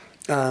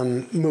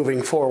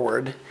moving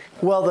forward.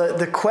 Well,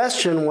 the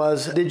question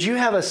was, did you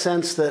have a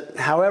sense that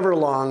however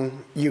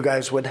long you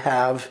guys would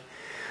have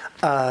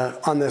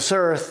on this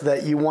earth,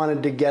 that you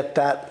wanted to get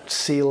that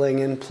ceiling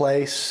in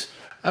place?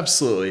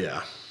 absolutely,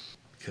 yeah.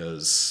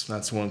 Because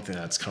that's one thing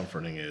that's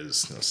comforting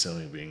is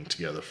Sylvia being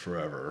together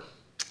forever.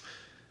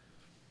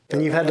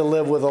 And you've had to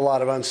live with a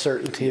lot of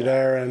uncertainty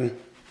there. And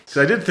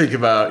So I did think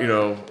about,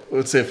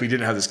 let's say if we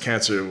didn't have this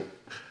cancer,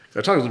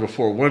 I talked a little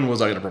before, when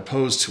was I going to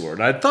propose to her?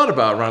 And I'd thought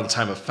about around the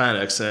time of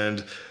FanX,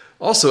 and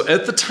also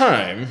at the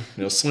time,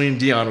 Celine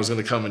Dion was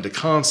going to come into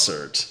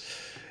concert.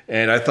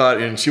 And I thought,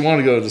 and she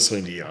wanted to go to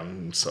Celine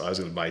Dion, so I was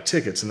going to buy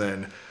tickets. And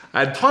then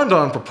I'd planned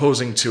on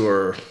proposing to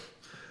her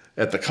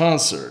at the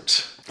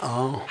concert.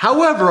 oh,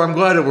 However, I'm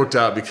glad it worked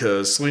out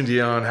because Celine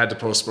Dion had to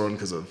postpone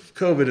because of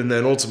COVID, and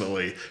then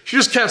ultimately she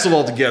just canceled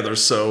altogether.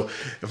 So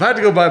if I had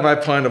to go by my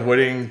plan of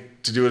waiting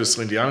to do it at a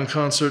Celine Dion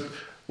concert,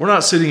 we're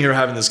not sitting here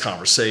having this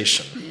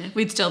conversation. Yeah,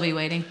 we'd still be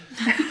waiting.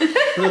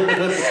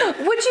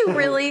 Would you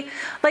really,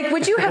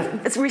 would you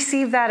have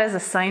received that as a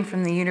sign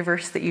from the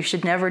universe that you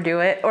should never do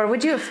it? Or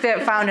would you have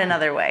found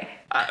another way?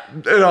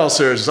 In all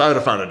seriousness, I would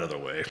have found another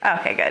way.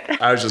 Okay,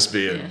 good. I was just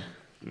being,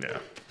 yeah.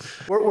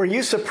 were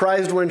you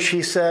surprised when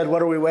she said,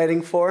 "What are we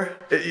waiting for"?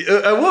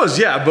 I was,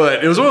 yeah,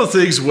 but it was one of the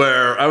things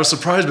where I was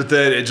surprised, but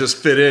then it just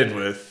fit in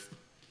with.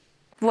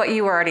 What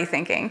you were already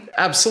thinking.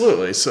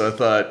 Absolutely. So I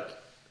thought,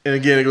 and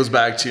again, it goes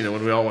back to,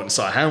 when we all went and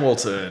saw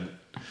Hamilton,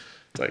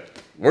 it's like,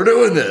 we're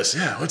doing this.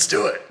 Yeah, let's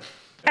do it.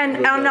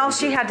 And all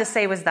she had to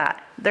say was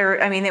that.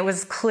 It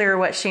was clear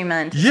what she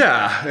meant.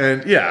 Yeah,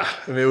 and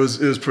it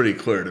was pretty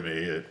clear to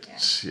me.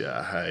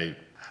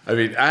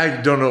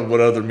 I don't know what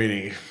other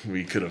meaning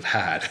we could have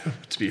had,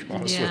 to be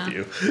honest with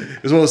you.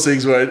 It was one of those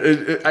things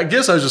where I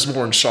guess I was just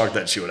more in shock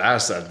that she would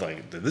ask that.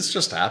 Like, did this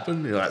just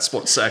happen? that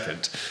split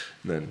second.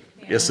 And then,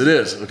 yes, it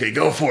is. Okay,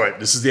 go for it.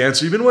 This is the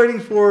answer you've been waiting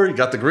for. You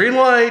got the green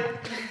light.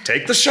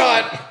 Take the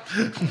shot.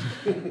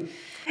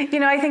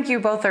 I think you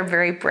both are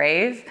very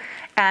brave.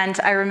 And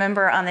I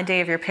remember on the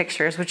day of your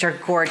pictures, which are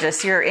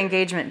gorgeous, your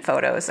engagement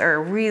photos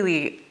are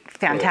really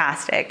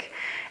fantastic.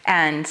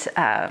 And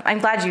I'm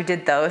glad you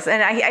did those.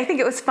 And I think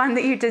it was fun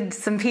that you did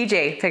some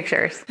PJ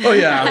pictures. Oh,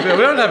 yeah. I mean,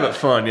 we don't have it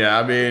fun. Yeah.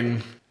 I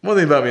mean, one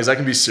thing about me is I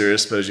can be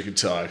serious, but as you can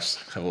tell, I just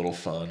have a little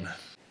fun.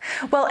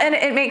 Well, and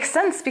it makes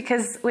sense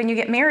because when you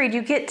get married,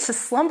 you get to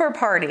slumber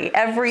party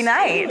every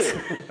night.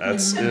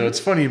 That's, it's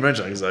funny you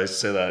mention it because I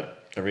say that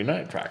every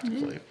night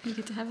practically. You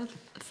get to have a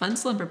fun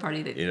slumber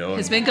party that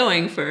has and- been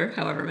going for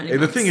however many And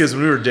months. the thing is,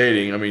 when we were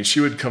dating, I mean, she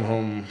would come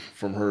home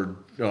from her,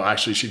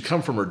 actually, she'd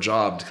come from her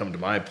job to come to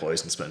my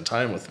place and spend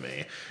time with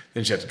me.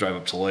 Then she'd have to drive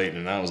up to Layton,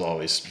 and that was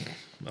always,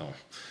 it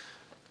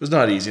was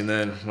not easy. And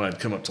then when I'd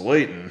come up to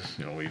Layton,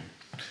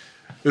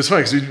 it was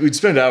funny because we'd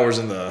spend hours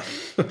in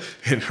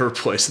her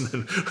place, and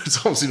then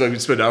it almost seemed like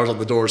we'd spend hours on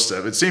the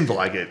doorstep. It seemed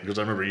like it because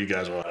I remember you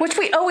guys were like, Which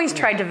we always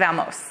tried to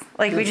vamos.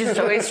 Like, we just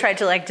always tried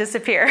to, like,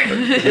 disappear.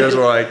 you guys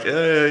were like,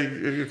 hey,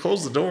 you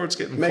close the door, it's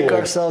getting Make cold.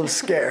 ourselves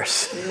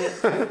scarce.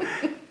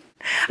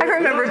 I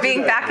remember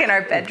being back in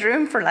our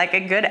bedroom for, like, a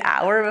good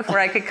hour before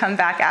I could come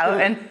back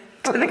out and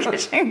to the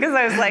kitchen because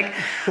I was like,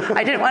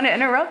 I didn't want to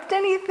interrupt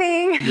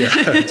anything. Yeah,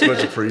 it's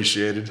much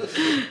appreciated.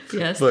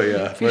 Yes. But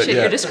yeah, Appreciate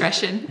your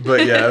discretion.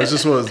 But yeah, it was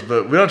just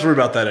but we don't have to worry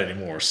about that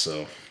anymore.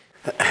 So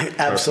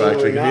Absolutely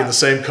we can be in the not.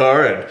 same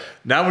car, and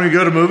now when we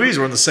go to movies,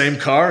 we're in the same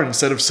car. And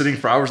instead of sitting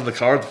for hours in the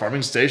car at the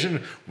farming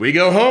station, we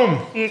go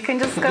home You can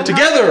just go home.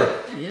 together.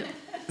 Yeah.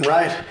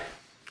 Right.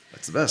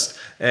 That's the best.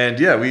 And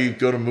yeah, we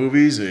go to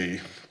movies, we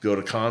go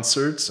to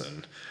concerts,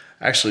 and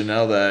actually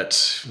now that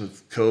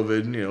with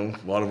COVID,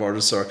 a lot of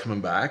artists are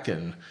coming back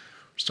and we're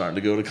starting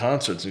to go to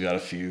concerts. We got a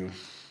few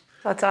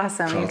That's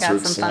awesome. You got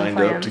concerts some fun lined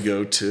plans. up to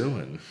go to,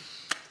 and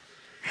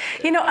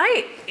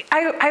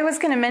I was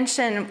going to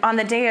mention on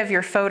the day of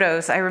your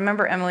photos, I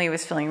remember Emily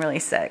was feeling really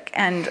sick.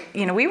 And,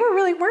 we were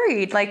really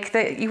worried, like,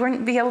 that you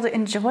wouldn't be able to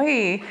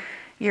enjoy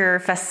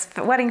your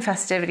wedding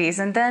festivities.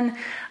 And then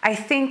I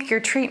think your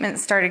treatment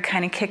started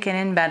kind of kicking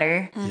in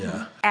better.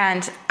 yeah.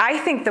 And I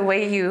think the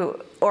way you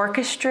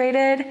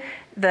orchestrated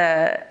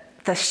the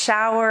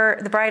shower,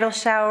 the bridal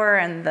shower,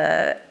 and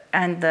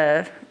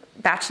the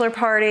bachelor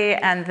party,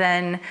 and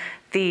then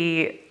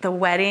the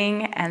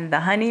wedding and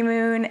the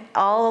honeymoon,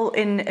 all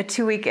in a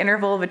 2-week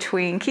interval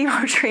between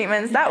chemo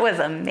treatments, that was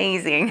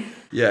amazing.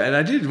 Yeah, and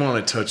I did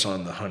want to touch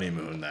on the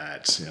honeymoon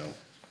that,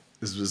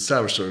 this was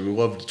established story. We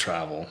love to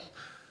travel.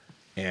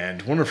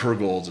 And one of her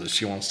goals is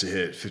she wants to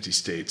hit 50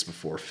 states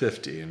before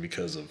 50. And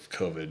because of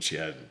COVID, she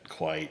hadn't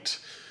quite,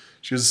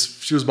 she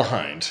was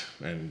behind.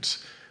 And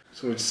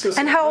so it's just.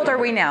 And how old are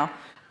we now?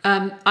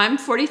 I'm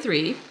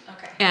 43. Okay.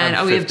 And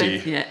I'm we have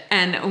 50. been,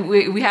 and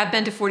we have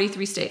been to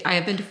 43 states. I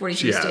have been to 43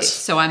 She has. states,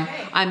 so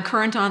I'm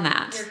current on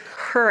that.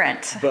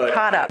 Current,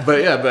 caught up.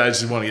 But I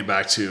just want to get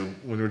back to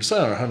when we were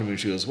deciding on our honeymoon.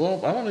 She goes,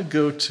 "Well, I want to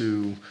go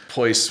to a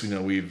place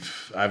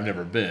I've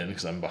never been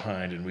because I'm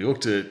behind." And we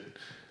looked at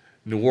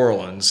New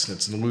Orleans.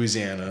 It's in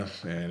Louisiana,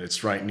 and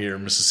it's right near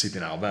Mississippi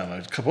and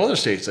Alabama. A couple other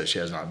states that she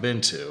has not been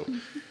to.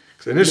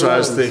 Because initially I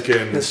was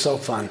thinking, It's so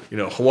fun.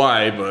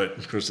 Hawaii, but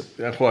of course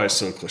Hawaii is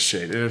so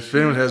cliched. And if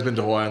anyone has been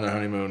to Hawaii on their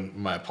honeymoon,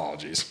 my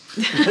apologies.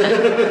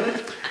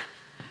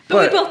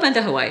 But we've both been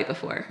to Hawaii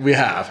before. We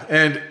have.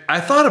 And I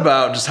thought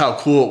about just how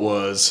cool it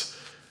was.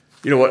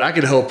 I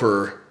could help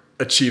her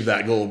achieve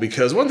that goal.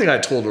 Because one thing I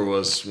told her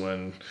was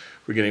when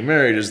we're getting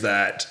married is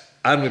that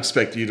I don't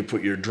expect you to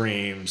put your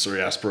dreams or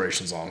your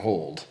aspirations on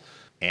hold.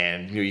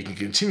 And, you can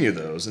continue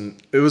those. And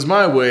it was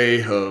my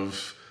way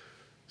of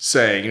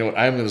saying,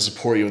 I'm going to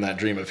support you in that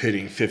dream of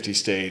hitting 50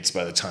 states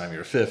by the time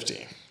you're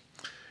 50.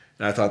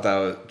 And I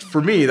thought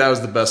for me, that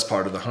was the best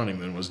part of the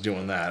honeymoon was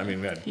doing that. I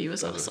mean, He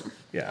was awesome.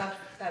 Yeah.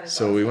 That is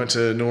So we went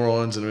to New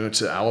Orleans and we went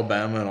to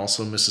Alabama and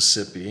also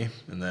Mississippi.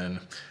 And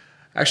then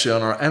actually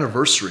on our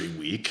anniversary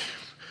week,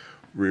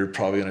 we were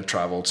probably going to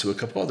travel to a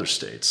couple other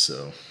states.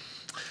 So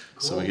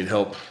we could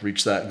help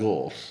reach that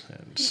goal.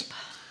 And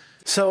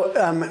So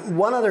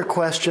one other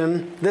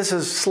question. This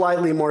is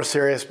slightly more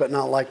serious, but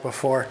not like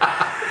before.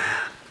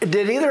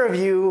 Did either of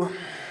you,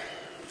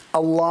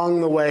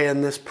 along the way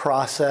in this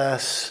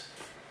process,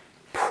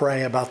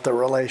 pray about the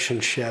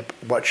relationship?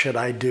 What should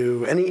I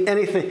do?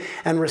 Anything,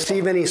 and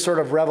receive any sort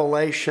of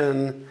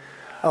revelation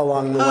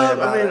along the way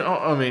about it?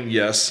 I mean,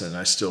 yes, and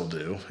I still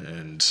do.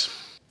 And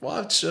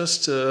it's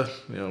just,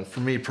 for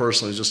me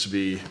personally, just to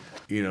be,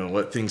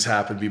 let things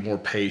happen, be more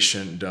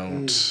patient,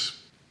 don't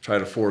try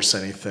to force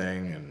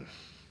anything. And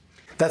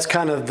That's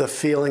kind of the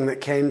feeling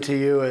that came to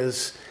you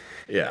is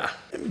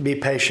be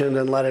patient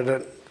and let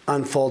it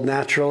unfold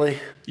naturally.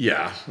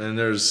 Yeah, and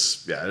there's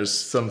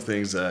some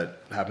things that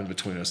happen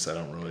between us that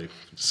I don't really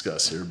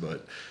discuss here,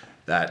 but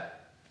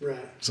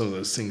some of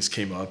those things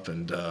came up,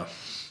 and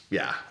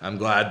I'm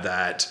glad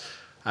that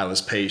I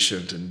was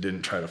patient and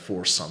didn't try to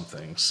force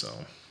something. So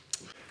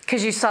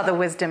Because you saw the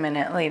wisdom in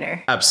it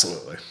later.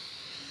 absolutely.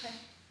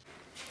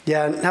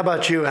 Yeah, and how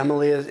about you,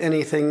 Emily? Is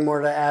anything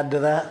more to add to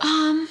that?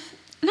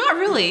 Not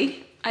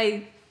really.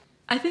 I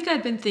think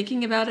I'd been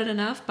thinking about it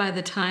enough by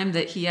the time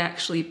that he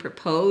actually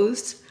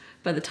proposed,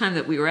 by the time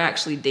that we were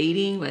actually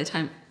dating, by the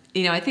time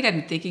I think I've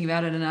been thinking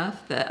about it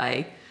enough that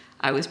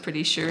I was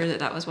pretty sure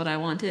that was what I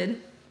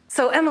wanted.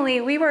 So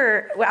Emily, we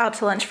were out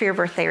to lunch for your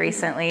birthday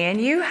recently,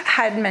 and you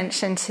had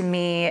mentioned to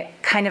me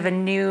kind of a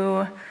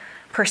new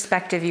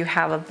perspective you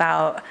have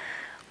about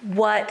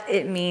what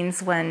it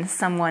means when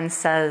someone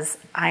says,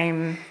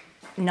 I'm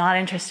not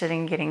interested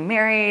in getting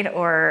married,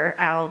 or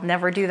I'll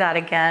never do that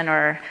again,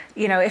 or,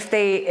 if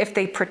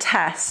they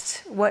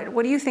protest,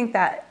 what do you think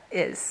that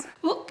is?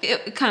 Well,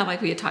 kind of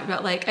like we had talked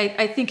about, like,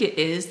 I think it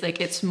is, like,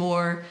 it's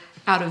more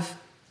out of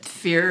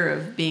fear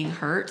of being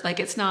hurt. Like,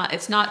 it's not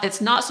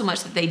so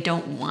much that they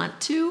don't want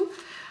to,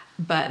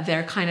 but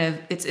they're kind of,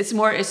 it's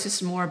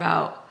just more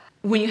about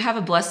when you have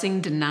a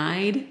blessing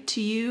denied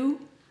to you,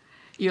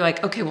 you're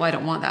like, okay, well, I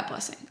don't want that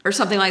blessing or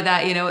something like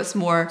that. It's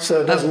more.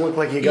 So it doesn't look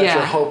like you got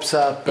your hopes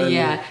up.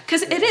 Yeah,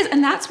 because it is.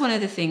 And that's one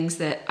of the things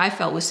that I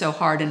felt was so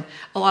hard in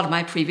a lot of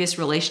my previous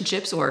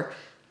relationships or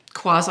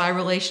quasi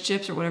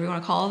relationships or whatever you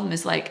want to call them,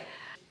 is like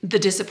the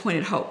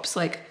disappointed hopes.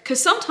 Like,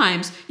 because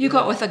sometimes you go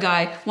out with a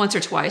guy once or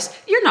twice,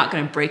 you're not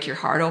going to break your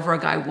heart over a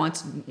guy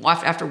once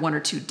after 1 or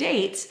 2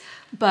 dates,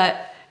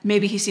 but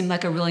maybe he seemed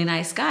like a really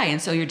nice guy,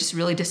 and so you're just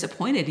really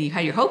disappointed, and you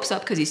had your hopes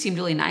up because he seemed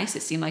really nice.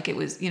 It seemed like it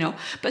was,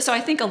 But so I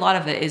think a lot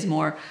of it is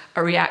more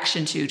a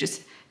reaction to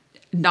just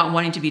not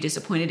wanting to be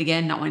disappointed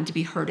again, not wanting to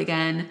be hurt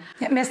again.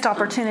 Missed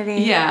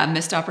opportunity. Yeah,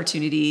 missed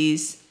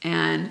opportunities.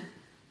 And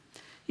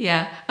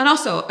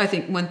also I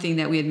think one thing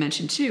that we had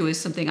mentioned too is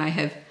something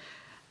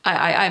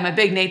I'm a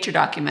big nature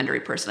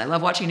documentary person. I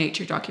love watching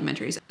nature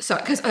documentaries. So,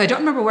 because I don't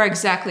remember where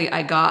exactly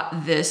I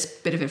got this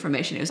bit of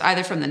information. It was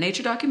either from the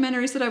nature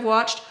documentaries that I've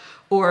watched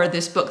or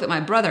this book that my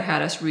brother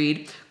had us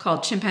read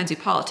called Chimpanzee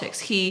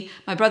Politics.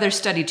 My brother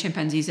studied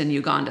chimpanzees in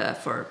Uganda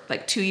for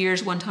like 2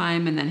 years one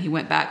time, and then he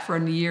went back for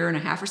a year and a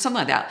half or something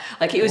like that.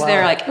 Like, he was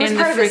there, like, it was in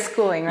part the of his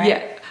schooling, right?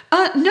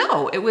 Yeah.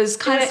 No, it was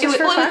kind of,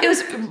 it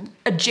was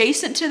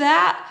adjacent to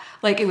that.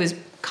 Like, it was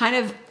kind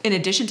of in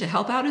addition to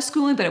help out his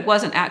schooling, but it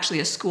wasn't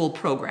actually a school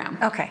program.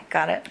 Okay,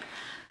 got it.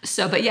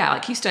 So, but yeah,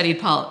 like, he studied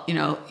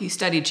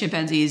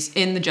chimpanzees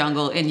in the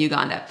jungle in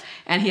Uganda,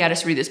 and he had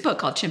us read this book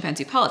called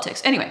Chimpanzee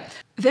Politics. Anyway,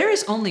 there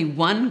is only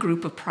one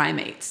group of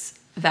primates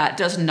that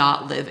does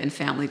not live in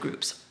family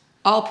groups.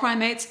 All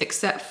primates,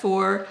 except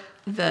for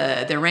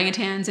the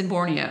orangutans in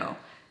Borneo,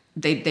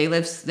 they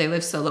live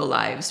solo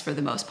lives for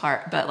the most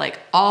part. But like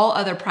all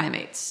other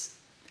primates,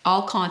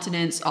 all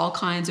continents, all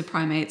kinds of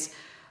primates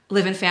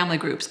live in family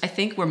groups. I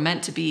think we're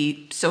meant to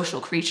be social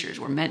creatures.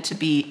 We're meant to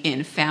be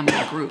in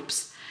family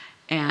groups.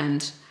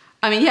 And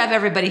I mean, you have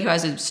everybody who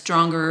has a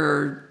stronger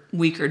or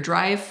weaker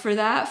drive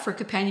for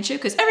companionship,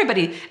 because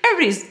everybody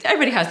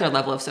has their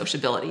level of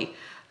sociability,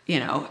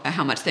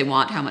 how much they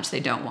want, how much they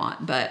don't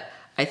want. But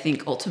I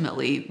think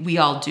ultimately we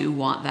all do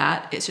want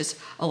that. It's just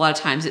a lot of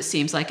times it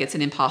seems like it's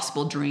an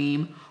impossible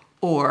dream,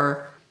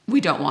 or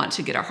we don't want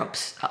to get our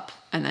hopes up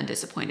and then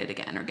disappointed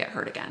again or get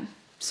hurt again.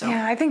 So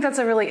yeah, I think that's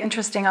a really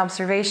interesting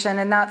observation,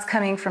 and that's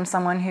coming from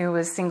someone who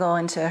was single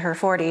into her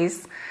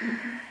 40s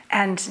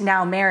and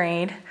now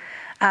married.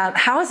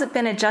 How has it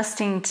been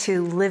adjusting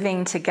to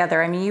living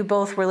together? I mean, you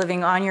both were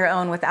living on your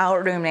own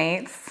without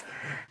roommates.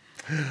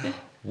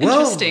 Well,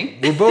 interesting.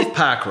 We're both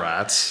pack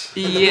rats.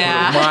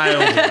 Yeah.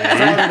 Mildly.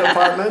 Crowded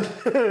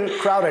apartment.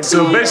 Crowded.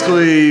 So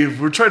basically,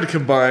 we're trying to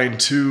combine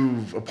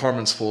 2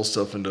 apartments full of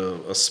stuff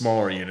into a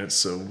smaller unit.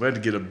 So we had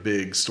to get a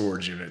big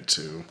storage unit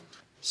to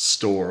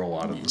store a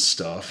lot of the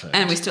stuff.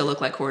 And we still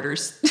look like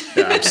hoarders.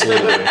 Yeah,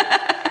 absolutely.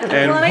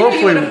 And I know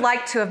you would have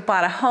liked to have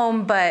bought a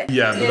home, but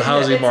yeah, the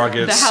housing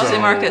market. The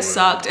housing market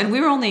sucked, and we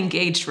were only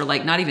engaged for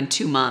like not even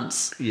 2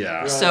 months.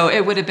 Yeah. Right. So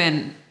it would have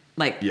been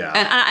like, yeah.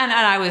 And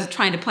I was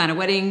trying to plan a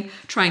wedding,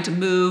 trying to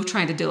move,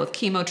 trying to deal with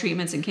chemo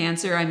treatments and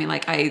cancer. I mean,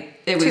 like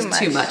it was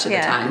too much at the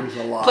time. It was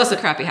a lot. Plus the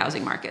crappy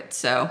housing market.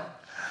 So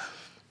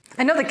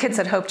I know the kids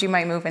had hoped you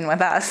might move in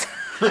with us.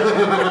 Well,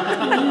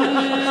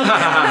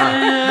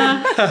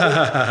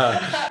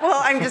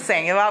 I'm just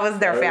saying, that was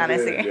their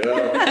fantasy.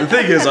 The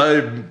thing is,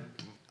 I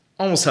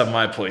almost have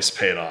my place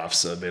paid off,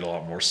 so it made a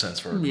lot more sense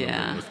for her to move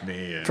in with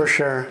me. And for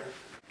sure.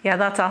 Yeah,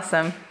 that's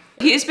awesome.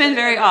 He's been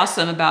very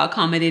awesome about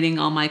accommodating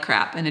all my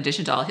crap in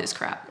addition to all his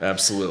crap.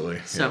 Absolutely.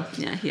 So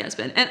yeah, he has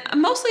been. And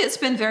mostly it's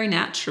been very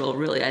natural,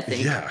 really, I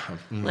think. Yeah.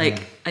 Mm-hmm.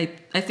 Like, I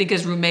think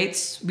as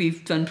roommates,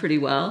 we've done pretty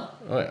well.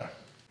 Oh, yeah.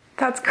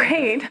 That's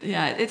great.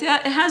 Yeah, it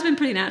has been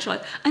pretty natural.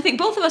 I think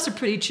both of us are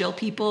pretty chill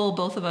people.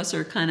 Both of us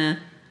are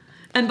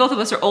and both of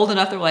us are old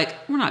enough, they're like,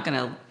 we're not going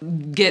to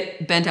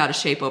get bent out of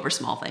shape over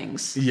small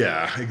things.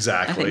 Yeah,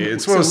 exactly.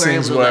 It's one of those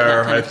things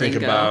where I think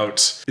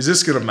about, is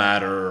this going to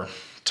matter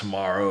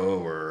tomorrow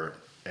or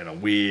in a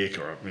week?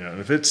 Or,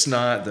 if it's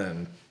not,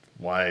 then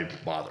why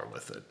bother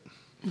with it?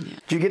 Yeah.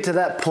 Did you get to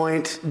that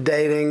point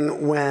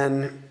dating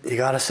when you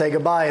got to say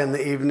goodbye in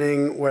the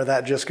evening where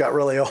that just got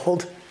really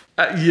old?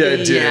 Yeah,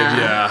 it did.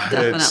 Yeah,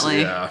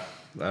 definitely. I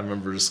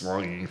remember just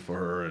longing for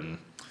her, and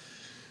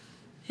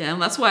Yeah,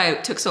 and that's why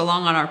it took so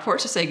long on our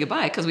porch to say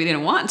goodbye, because we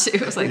didn't want to.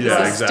 It was like, Yeah,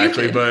 this is exactly.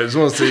 stupid. But it's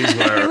one of those things You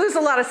where, lose a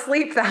lot of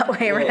sleep that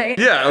way, right?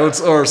 yeah,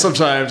 or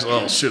sometimes,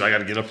 oh shoot, I got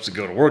to get up to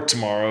go to work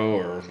tomorrow,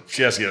 or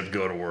she has to get up to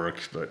go to work.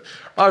 But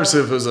obviously,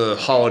 if it was a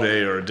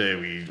holiday or a day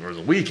or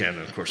the weekend,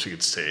 then of course we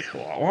could stay a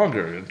lot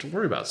longer and to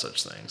worry about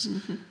such things.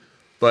 Mm-hmm.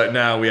 But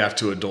now we have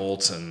to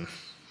adult, and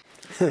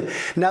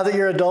Now that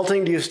you're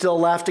adulting, do you still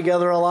laugh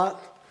together a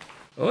lot?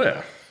 oh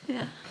yeah,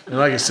 Yeah. and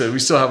like I said, we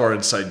still have our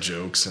inside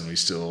jokes, and we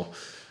still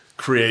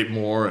create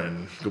more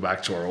and go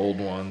back to our old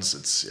ones.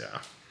 It's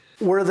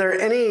Were there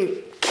any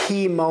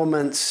key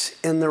moments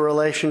in the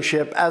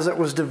relationship as it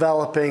was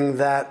developing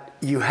that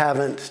you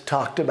haven't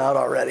talked about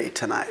already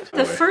tonight?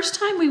 The first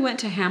time we went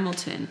to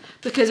Hamilton,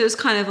 because it was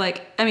kind of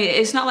like, I mean,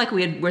 it's not like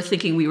we're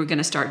thinking we were going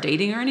to start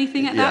dating or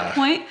anything at that Yeah.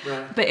 point,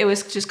 but it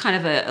was just kind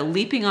of a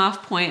leaping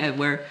off point of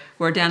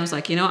where Dan was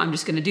like, I'm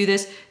just going to do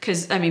this.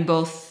 Because, I mean,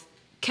 both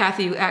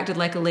Kathy acted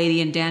like a lady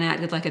and Dan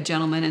acted like a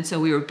gentleman. And so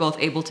we were all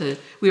able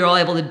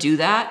to do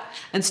that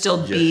and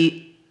still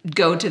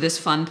go to this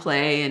fun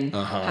play and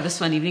have this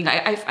fun evening.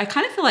 I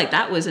kind of feel like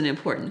that was an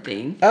important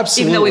thing.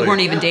 Absolutely. Even though we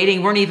weren't even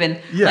dating, weren't even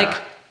Yeah.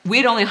 like,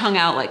 we'd only hung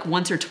out like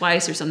once or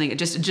twice or something,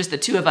 just the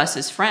two of us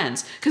as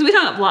friends. Because we'd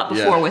hung out a lot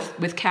before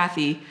with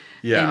Kathy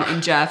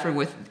and Jeff, or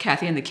with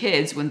Kathy and the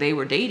kids when they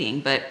were dating.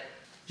 But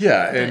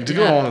and to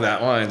go along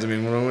that lines, I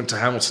mean, when I went to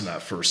Hamilton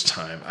that first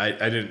time, I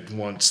didn't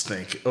once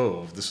think,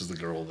 oh, this is the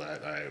girl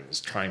that I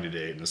was trying to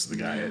date, and this is the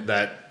guy.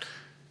 That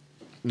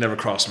never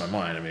crossed my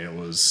mind. I mean, it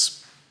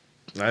was,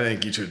 I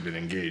think you two had been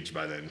engaged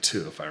by then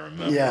too, if I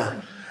remember.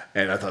 Yeah.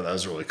 And I thought that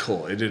was really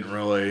cool. It didn't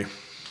really,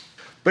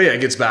 but yeah,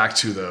 it gets back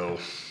to though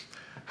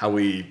how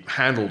we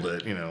handled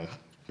it.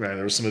 Right,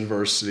 there was some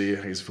adversity,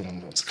 I guess if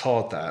one wants to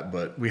call it that,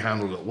 but we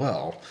handled it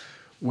well.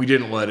 We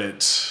didn't let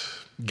it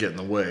get in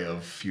the way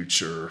of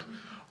future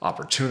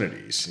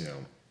opportunities.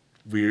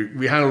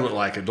 We handled it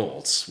like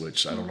adults,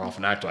 which I don't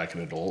often act like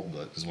an adult,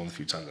 but is one of the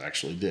few times I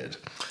actually did.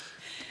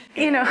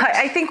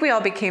 I think we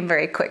all became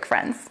very quick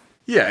friends.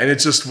 Yeah, and it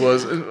just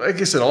was, like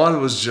I said, a lot of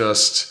it was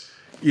just,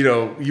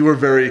 you were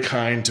very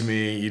kind to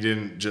me. You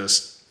didn't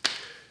just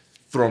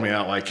throw me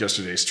out like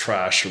yesterday's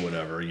trash or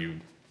whatever. You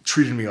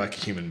treated me like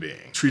a human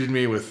being, treated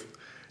me with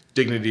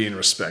dignity and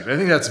respect. I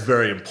think that's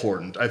very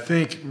important. I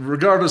think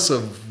regardless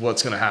of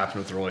what's going to happen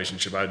with the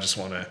relationship, I just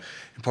want to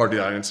impart to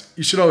the audience,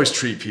 you should always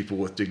treat people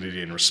with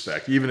dignity and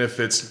respect, even if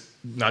it's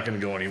not going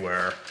to go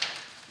anywhere.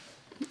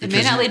 it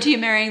may not lead to you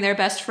marrying their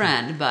best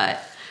friend, but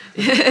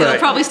it'll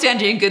probably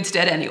stand you in good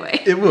stead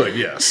anyway. It would,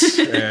 yes.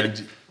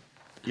 And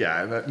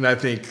and I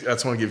think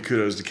that's when I give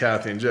kudos to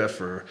Kathy and Jeff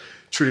for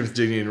treating with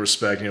dignity and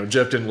respect.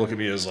 Jeff didn't look at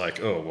me as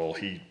like, oh, well,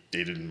 he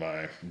dated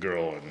my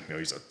girl and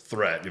he's a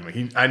threat.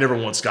 I never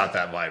once got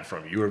that vibe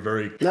from you. You were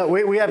very... No,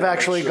 we have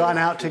actually gone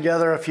out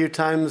together a few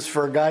times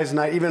for guys'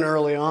 night, even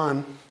early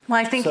on. Well,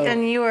 I think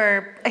you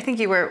were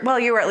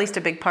at least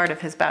a big part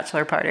of his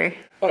bachelor party.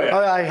 Oh,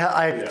 yeah.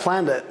 I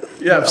planned it.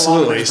 Yeah,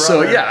 absolutely. His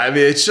So, brother. I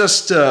mean, it's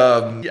just,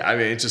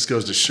 it just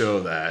goes to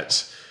show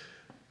that,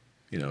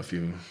 if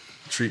you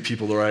treat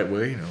people the right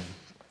way,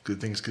 good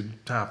things could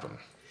happen.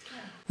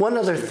 One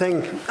other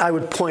thing I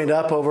would point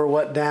up over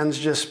what Dan's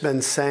just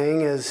been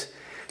saying is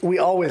we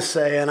always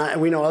say, and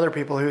we know other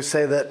people who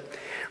say that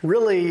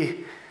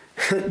really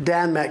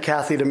Dan met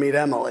Kathy to meet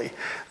Emily.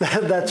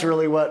 That's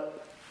really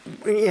what,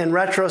 in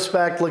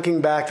retrospect,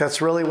 looking back,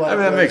 that's really what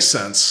that makes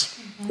sense.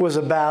 Was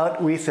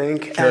about, we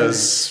think.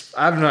 Because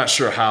I'm not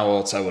sure how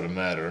else I would have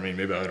met her. I mean,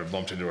 maybe I would have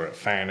bumped into her at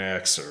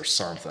FanX or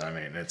something. I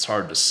mean, it's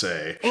hard to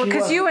say. Well,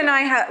 because you and I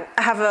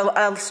have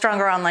a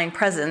stronger online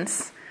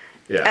presence.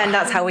 Yeah. And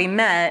that's how we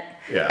met.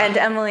 Yeah. And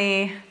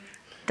Emily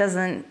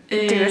doesn't do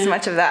as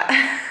much of that.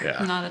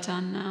 Yeah. Not a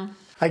ton, no.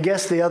 I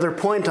guess the other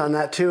point on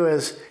that too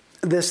is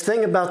this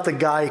thing about the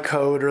guy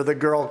code or the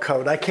girl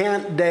code. I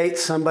can't date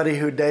somebody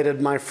who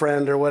dated my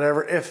friend or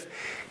whatever. If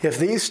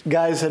these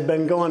guys had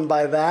been going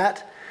by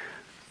that,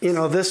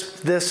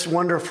 this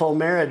wonderful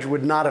marriage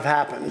would not have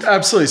happened.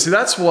 Absolutely. See,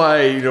 that's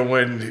why,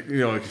 when,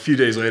 like a few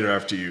days later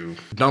after you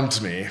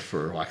dumped me,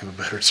 for lack of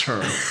a better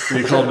term,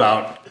 you called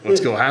out,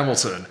 let's go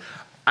Hamilton.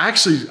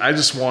 Actually, I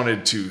just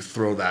wanted to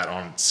throw that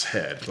on its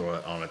head, throw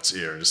it on its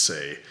ear, and just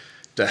say,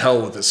 to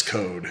hell with this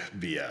code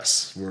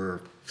BS.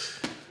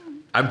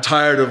 I'm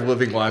tired of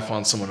living life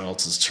on someone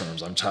else's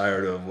terms. I'm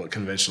tired of what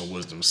conventional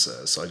wisdom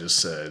says. So I just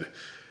said,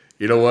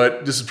 you know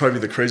what? This is probably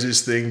the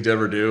craziest thing to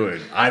ever do,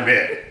 and I'm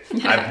in.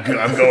 I'm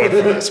going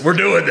for this. We're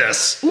doing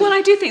this. Well,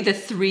 I do think the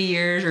 3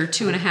 years or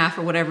 2.5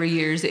 or whatever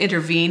years that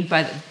intervened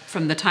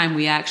from the time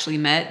we actually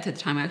met to the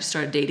time I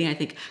started dating, I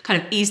think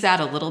kind of eased that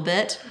a little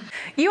bit.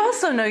 You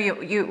also know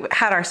you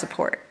had our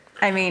support.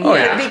 I mean,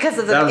 because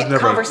of That the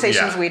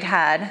conversations we'd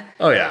had.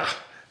 Oh, yeah.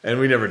 And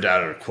we never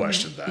doubted or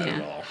questioned that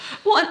at all.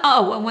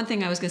 Well, and one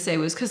thing I was going to say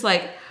was because,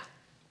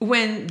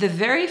 when the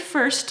very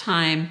first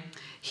time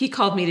he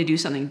called me to do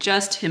something,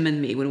 just him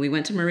and me, when we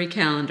went to Marie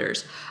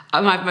Callender's.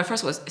 My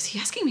first was, is he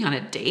asking me on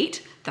a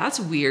date? That's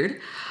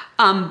weird.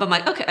 But I'm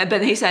like, okay.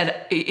 But he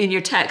said, in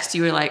your text,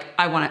 you were like,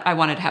 I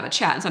wanted to have a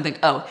chat. And something,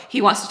 oh,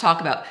 he wants to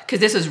talk about, because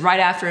this was right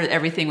after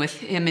everything with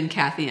him and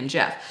Kathy and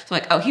Jeff. So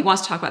like, oh, he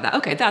wants to talk about that.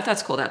 Okay,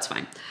 that's cool, that's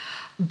fine.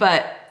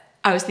 But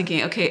I was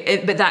thinking,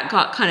 okay, but that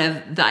got kind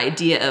of the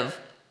idea of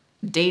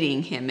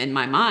dating him in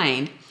my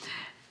mind.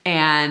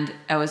 And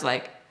I was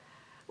like,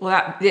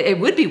 well, it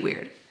would be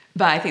weird.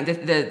 But I think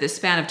that the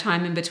span of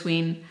time in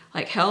between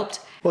like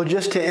helped. Well,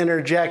 just to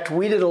interject,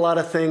 we did a lot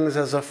of things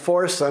as a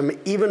foursome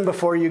even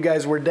before you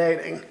guys were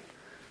dating.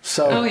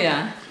 So, oh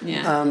yeah.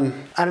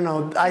 I don't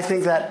know. I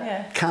think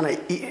that kind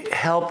of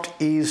helped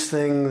ease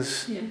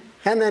things. Yeah.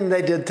 And then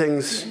they did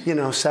things,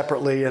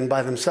 separately and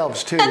by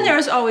themselves too. And there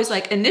was always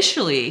like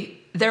initially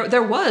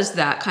there was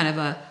that kind of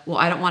a, well,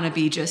 I don't want to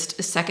be just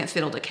a second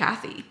fiddle to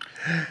Kathy.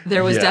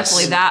 There was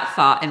definitely that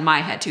thought in my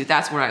head too.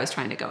 That's where I was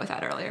trying to go with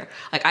that earlier.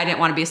 Like I didn't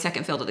want to be a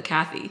second fiddle to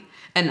Kathy.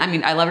 And I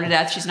mean, I love her to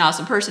death. She's an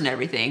awesome person and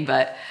everything,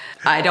 but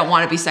I don't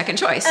want to be second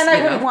choice. And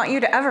I wouldn't want you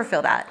to ever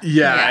feel that.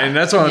 Yeah, and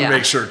that's what I want to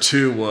make sure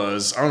too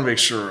was I want to make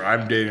sure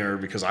I'm dating her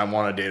because I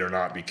want to date her,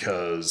 not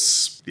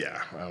because,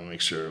 I want to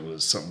make sure it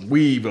was something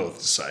we both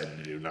decided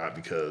to do, not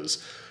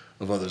because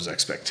of others'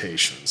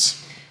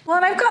 expectations. Well,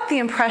 and I've got the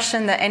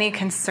impression that any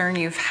concern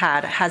you've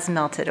had has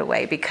melted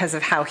away because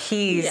of how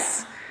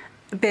he's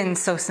been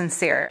so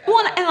sincere.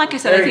 Well, and like I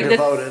said, Very I think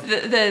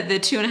devoted. the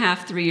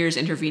 2.5, 3 years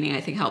intervening,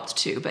 I think helped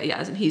too. But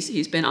yeah,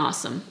 he's been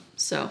awesome.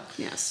 So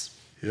yes.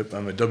 Yep,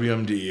 I'm a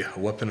WMD, a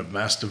weapon of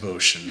mass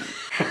devotion.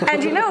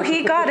 And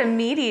he got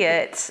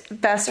immediate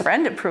best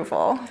friend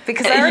approval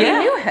because I already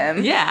knew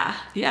him.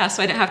 Yeah.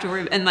 So I didn't have to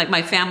worry. And like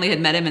my family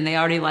had met him and they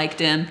already liked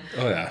him.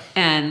 Oh yeah.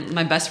 And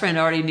my best friend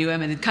already knew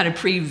him and had kind of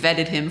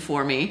pre-vetted him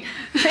for me.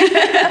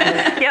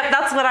 Yep,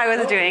 that's what I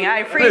was doing.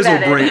 I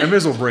pre-vetted. I may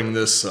as well bring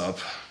this up.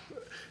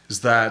 Is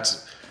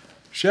that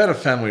she had a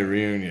family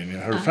reunion.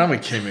 Her family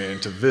came in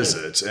to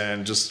visit,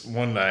 and just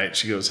one night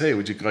she goes, "Hey,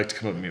 would you like to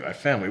come up and meet my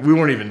family?" We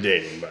weren't even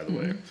dating, by the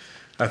way.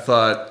 I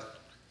thought,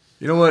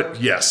 you know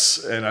what?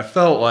 Yes. And I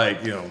felt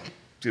like,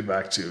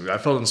 I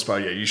felt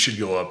inspired. Yeah, you should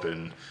go up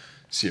and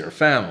see her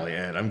family.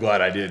 And I'm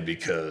glad I did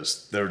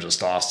because they were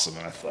just awesome.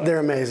 And I thought they're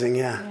amazing.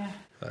 Yeah.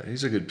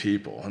 These are good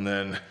people. And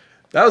then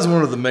that was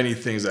one of the many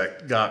things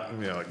that got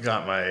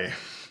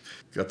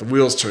the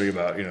wheels turning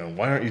about,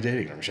 why aren't you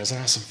dating her? She has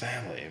an awesome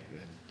family.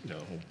 A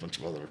whole bunch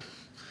of other.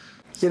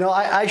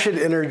 I should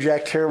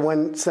interject here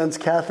since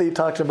Kathy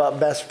talked about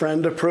best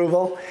friend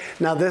approval.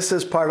 Now, this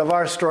is part of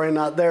our story,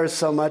 not theirs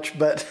so much,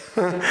 but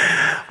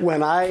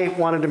when I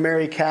wanted to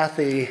marry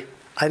Kathy,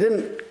 I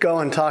didn't go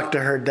and talk to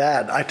her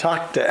dad. I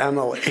talked to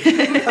Emily.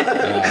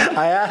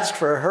 I asked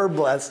for her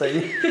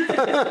blessing.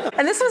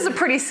 And this was a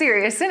pretty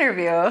serious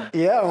interview.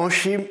 Yeah, well,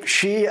 she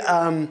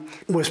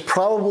was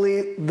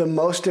probably the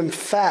most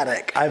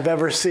emphatic I've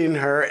ever seen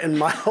her in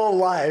my whole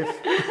life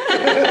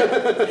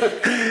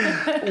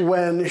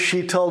when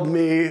she told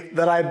me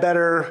that I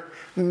better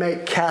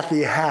make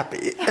Kathy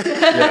happy.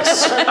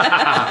 Yes.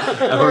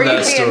 Or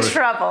you'd be in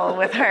trouble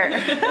with her.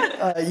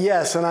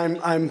 Yes, and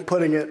I'm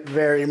putting it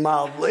very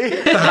mildly.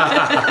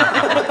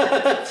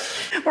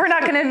 We're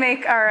not going to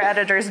make our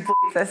editors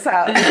bleep this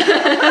out.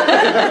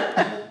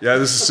 Yeah,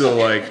 this is still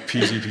like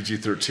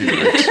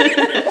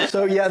PG-13, right?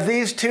 So yeah,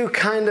 these two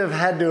kind of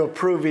had to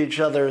approve each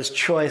other's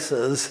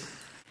choices.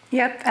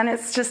 Yep, and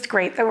it's just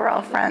great that we're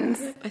all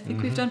friends. I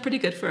think we've done pretty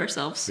good for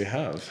ourselves. We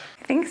have.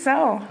 I think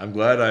so. I'm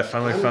glad I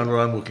finally found what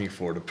I'm looking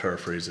for, to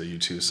paraphrase a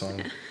U2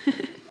 song.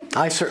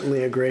 I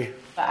certainly agree.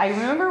 I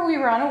remember we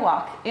were on a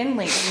walk in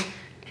Layton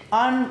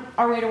on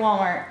our way to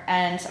Walmart,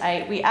 and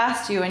we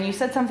asked you, and you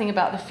said something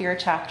about the fear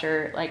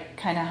chapter, like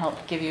kind of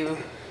helped give you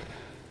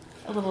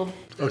a little...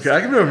 Okay, I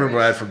can remember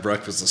what I had for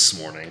breakfast this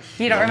morning.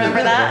 You don't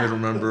remember that? I don't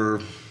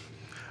remember.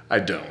 I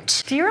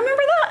don't. Do you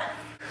remember that?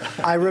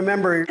 I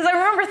remember... Because I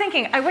remember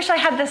thinking, I wish I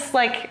had this,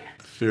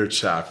 Fear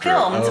chapter.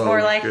 filmed,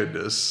 or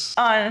Goodness.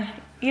 on...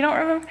 You don't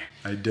remember?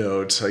 I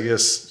don't. I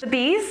guess... The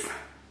bees?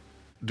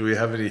 Do we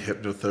have any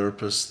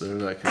hypnotherapists there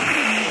that I can...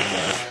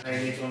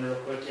 I need one real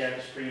quick,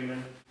 just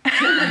screaming.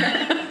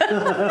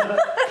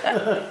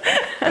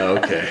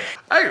 Okay.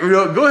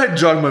 Go ahead and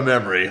jog my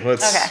memory.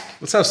 Let's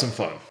have some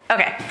fun.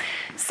 Okay.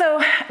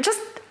 So just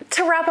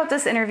to wrap up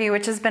this interview,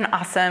 which has been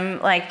awesome,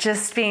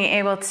 just being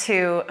able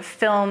to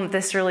film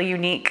this really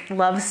unique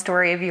love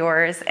story of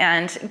yours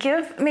and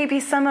give maybe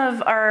some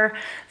of our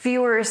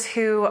viewers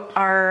who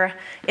are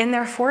in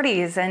their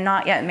 40s and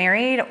not yet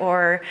married,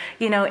 or,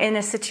 in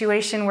a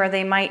situation where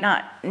they might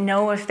not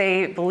know if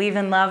they believe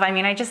in love. I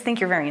mean, I just think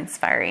you're very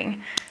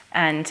inspiring.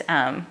 And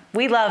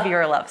we love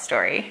your love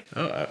story.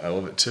 Oh, I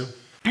love it too.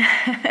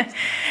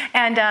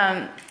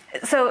 And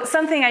so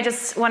something I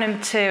just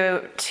wanted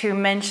to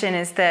mention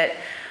is that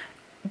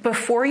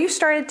before you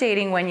started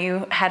dating, when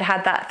you had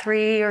that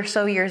 3 or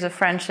so years of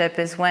friendship,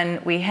 is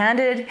when we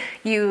handed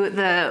you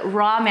the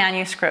raw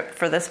manuscript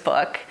for this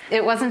book.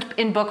 It wasn't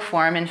in book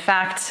form. In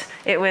fact,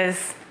 it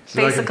was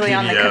basically like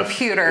on the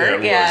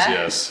computer. Yeah,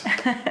 it was,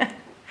 yes.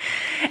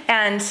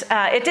 And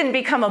it didn't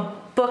become a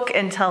book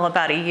until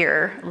about a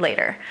year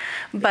later.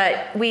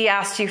 But we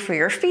asked you for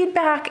your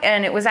feedback,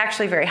 and it was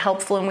actually very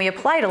helpful, and we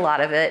applied a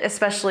lot of it,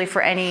 especially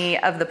for any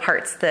of the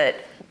parts that,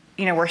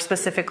 were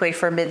specifically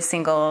for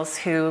mid-singles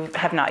who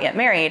have not yet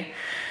married.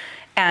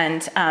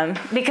 And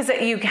because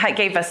you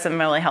gave us some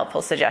really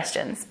helpful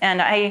suggestions. And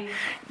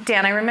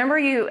Dan, I remember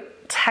you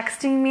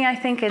texting me, I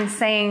think, and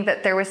saying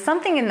that there was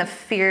something in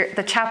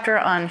the chapter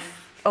on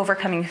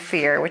overcoming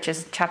fear, which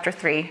is chapter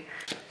 3.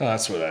 Oh,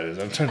 that's what that is.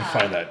 I'm trying to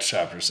find that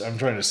chapter. I'm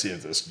trying to see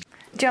if this...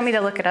 Do you want me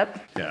to look it up?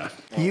 Yeah.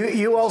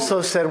 You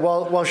also said,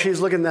 while she's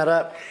looking that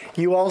up,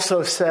 you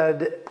also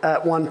said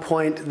at one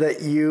point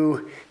that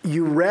you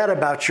read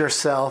about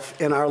yourself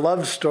in our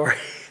love story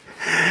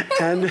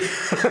and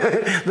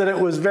that it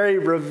was very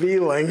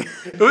revealing.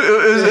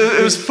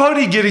 It was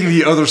funny getting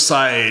the other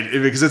side,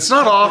 because it's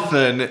not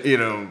often,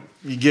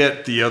 you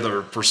get the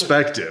other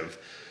perspective,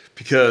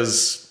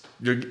 because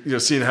you're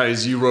seeing how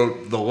you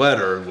wrote the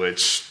letter,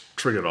 which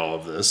triggered all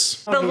of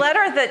this. The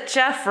letter that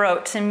Jeff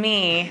wrote to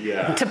me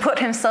to put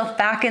himself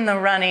back in the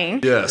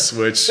running. Yes,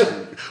 which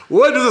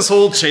led to this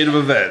whole chain of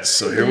events.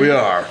 So here we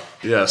are.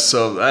 Yeah,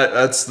 so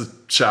that's the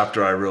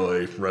chapter I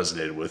really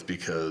resonated with,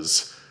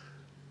 because,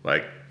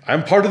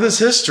 I'm part of this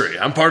history.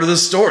 I'm part of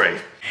this story.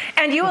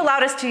 And you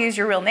allowed us to use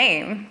your real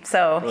name.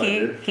 So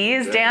he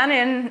is Dan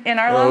in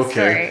our love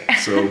story.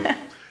 So,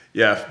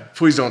 yeah,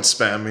 please don't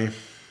spam me.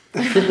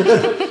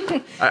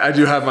 I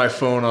do have my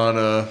phone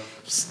on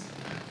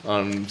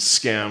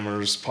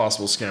scammers,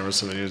 possible scammers,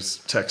 somebody who's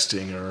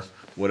texting or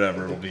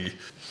whatever. It'll be,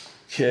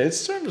 it's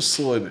starting to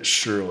slowly but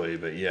surely.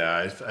 But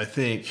yeah, I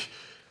think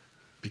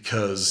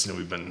because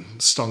we've been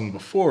stung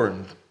before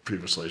in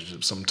previous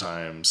relationships,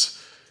 sometimes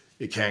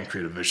it can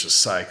create a vicious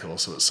cycle.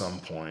 So at some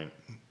point,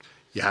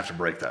 you have to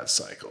break that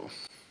cycle.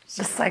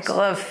 The cycle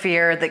of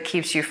fear that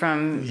keeps you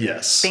from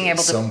being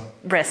able to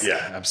risk.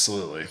 Yeah,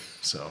 absolutely.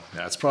 So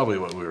yeah, it's probably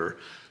what we were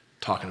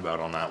talking about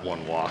on that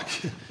one walk.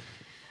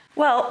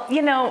 Well,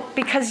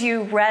 because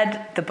you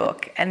read the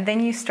book and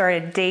then you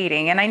started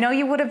dating, and I know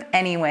you would have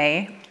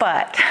anyway,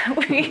 but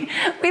we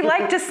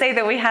like to say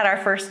that we had our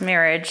first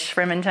marriage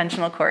from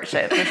intentional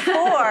courtship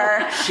before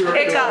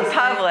it got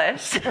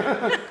published.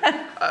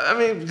 I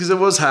mean, because it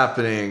was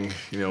happening,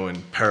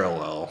 in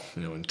parallel,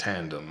 in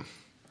tandem.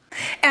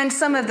 And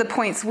some of the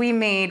points we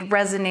made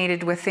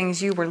resonated with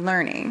things you were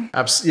learning.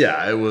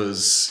 Yeah, it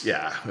was,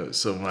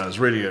 So when I was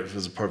reading it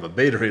as a part of a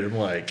beta read, I'm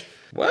like,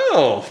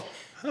 well,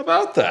 how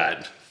about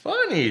that?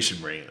 Funny you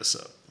should bring this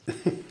up.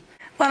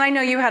 Well, I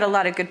know you had a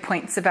lot of good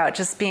points about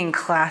just being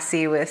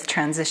classy with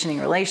transitioning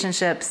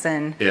relationships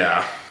and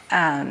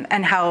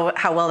and how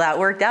well that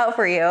worked out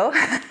for you.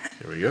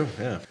 There we go.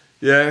 Yeah.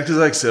 Yeah, because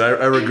like I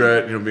said, I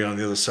regret being on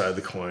the other side of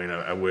the coin.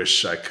 I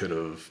wish I could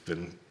have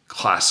been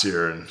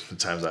classier in the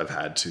times I've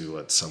had to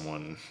let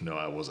someone know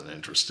I wasn't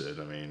interested.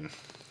 I mean,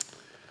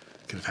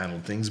 could have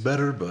handled things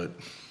better, but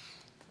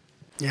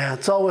yeah,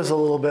 it's always a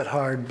little bit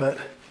hard, but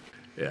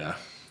yeah,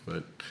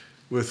 but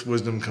with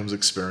wisdom comes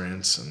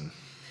experience, and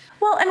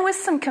with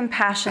some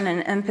compassion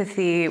and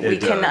empathy, we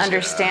can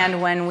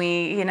understand when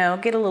we,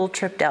 get a little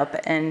tripped up,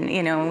 and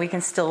we can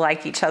still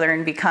like each other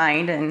and be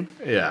kind, and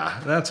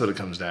that's what it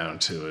comes down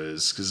to,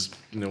 is because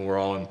we're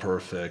all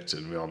imperfect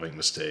and we all make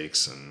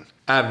mistakes, and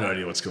I have no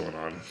idea what's going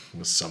on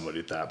with somebody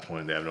at that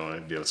point. They have no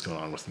idea what's going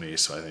on with me,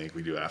 so I think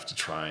we do have to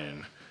try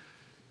and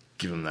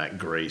give them that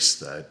grace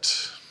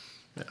that.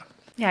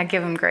 Yeah,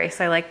 give them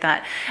grace. I like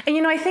that.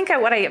 And, I think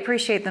what I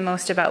appreciate the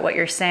most about what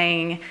you're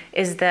saying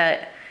is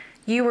that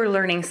you were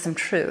learning some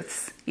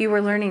truths. You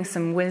were learning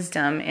some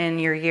wisdom in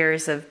your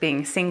years of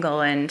being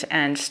single and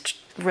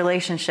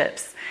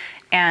relationships.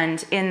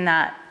 And in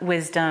that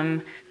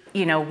wisdom,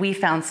 we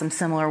found some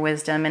similar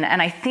wisdom. And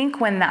I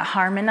think when that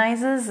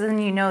harmonizes,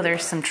 then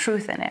there's some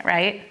truth in it,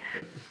 right?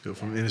 Go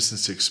from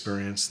innocence to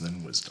experience and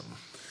then wisdom.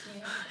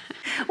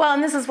 Yeah. Well,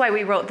 and this is why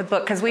we wrote the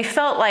book, because we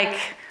felt like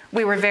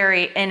we were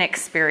very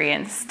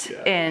inexperienced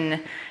in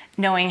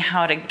knowing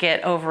how to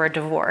get over a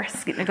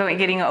divorce,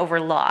 getting over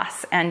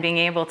loss, and being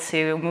able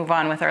to move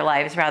on with our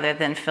lives rather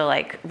than feel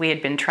like we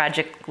had been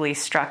tragically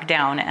struck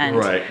down.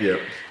 And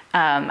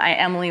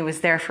Emily was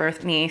there for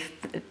me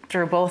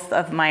through both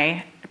of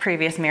my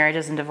previous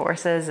marriages and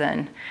divorces,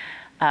 and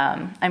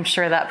I'm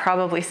sure that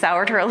probably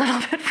soured her a little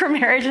bit for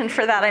marriage, and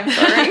for that I'm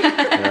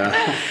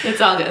sorry.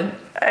 It's all good.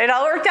 It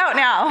all worked out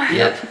now.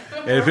 Yep.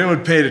 And if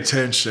anyone paid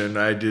attention,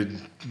 I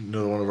did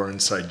know one of our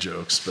inside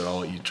jokes, but I'll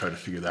let you try to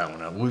figure that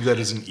one out. We'll leave that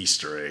as an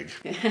Easter egg.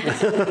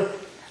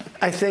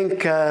 I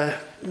think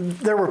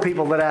there were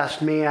people that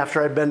asked me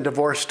after I'd been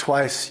divorced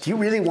twice, do you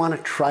really want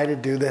to try to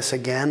do this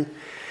again?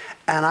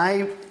 And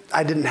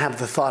I didn't have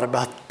the thought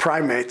about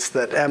primates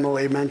that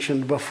Emily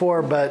mentioned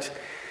before, but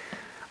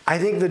I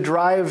think the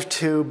drive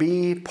to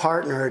be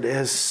partnered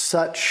is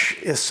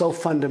so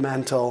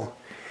fundamental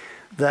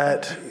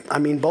that,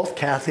 both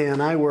Kathy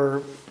and I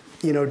were,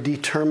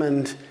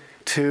 determined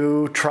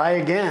to try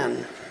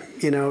again,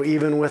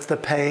 even with the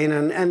pain.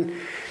 And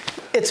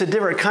it's a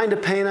different kind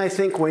of pain, I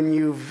think, when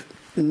you've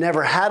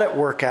never had it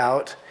work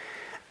out.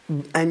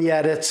 and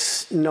yet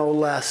it's no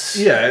less.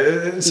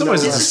 Yeah, in some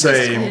ways it's the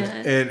same.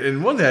 Yeah.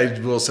 And one thing I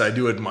will say I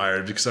do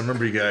admire, because I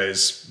remember you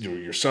guys,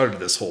 you started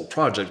this whole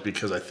project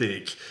because I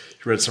think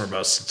you read somewhere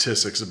about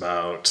statistics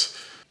about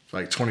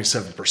like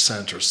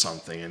 27% or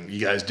something, and you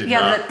guys did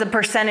not. Yeah, the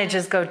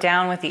percentages go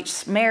down with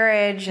each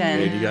marriage,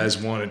 and You guys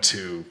wanted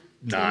to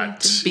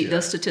not beat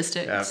those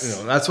statistics.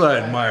 Yeah, that's what I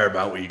admire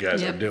about what you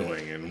guys Yep. are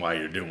doing and why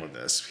you're doing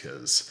this,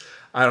 because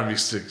I don't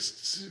used to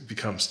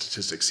become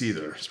statistics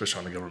either, especially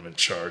on the government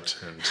chart.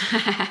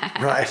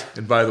 And Right.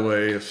 and by the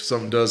way, if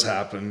something does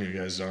happen, you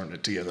guys aren't in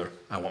it together,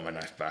 I want my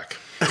knife back.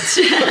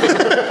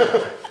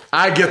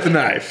 I get the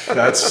knife.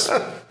 That's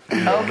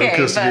no okay,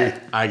 custody.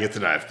 but I get the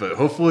knife, but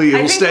hopefully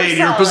it'll think stay we're in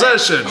your solid.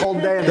 possession. Whole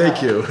day and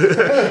Thank you.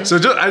 So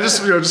I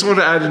just want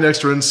to add an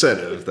extra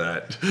incentive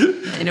that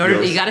In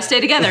order, you got to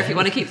stay together if you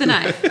want to keep the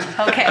knife.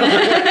 okay,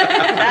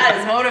 that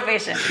is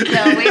motivation.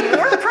 No,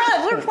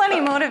 we're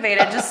plenty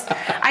motivated. Just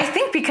I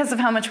think because of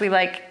how much we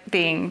like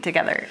being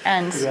together,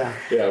 and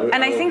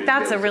and I think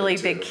that's a really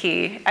big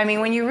key. I mean,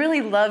 when you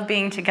really love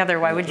being together,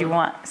 why would you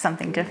want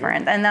something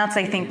different? And that's,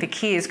 I think, the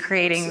key is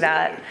creating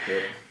that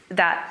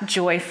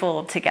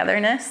joyful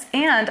togetherness.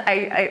 And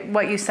I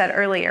what you said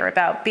earlier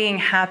about being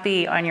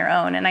happy on your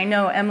own. And I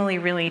know Emily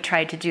really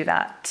tried to do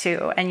that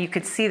too. And you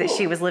could see that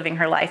she was living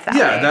her life that way.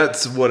 Yeah,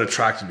 that's what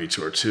attracted me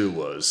to her too.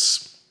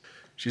 Was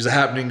she's a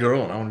happening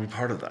girl, and I want to be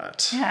part of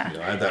that. Yeah.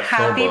 I had that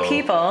Happy FOMO.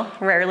 people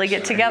rarely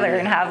get together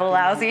and have a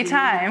lousy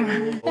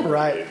time.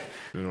 Right.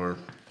 And we're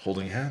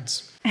holding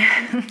hands.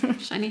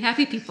 Shiny,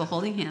 happy people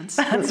holding hands.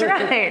 That's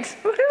right.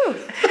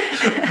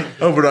 Woohoo.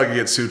 Oh, we're not gonna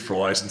get sued for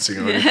licensing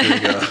or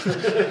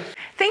anything.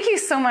 Thank you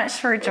so much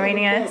for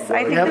joining us.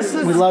 I think Yep. this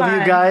was We love fun.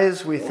 you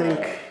guys. We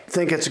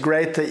think it's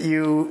great that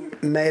you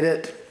made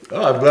it.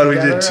 Oh, I'm glad we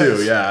Together did too.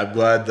 as- Yeah, I'm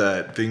glad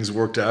that things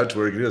worked out to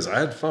where it is. I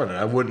had fun, and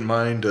I wouldn't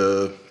mind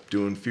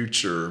doing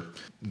future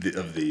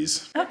of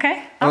these.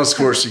 Okay. Unless, of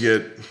course, you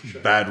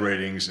get bad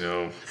ratings,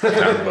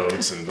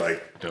 downvotes, and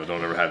don't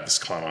ever have this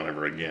clown on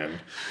ever again.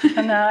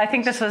 No, I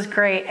think this was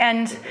great.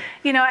 And,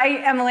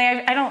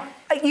 Emily,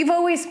 you've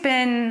always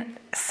been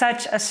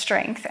such a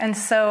strength and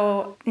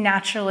so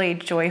naturally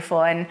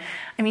joyful. And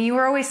I mean, you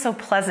were always so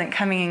pleasant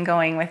coming and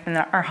going within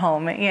our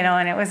home,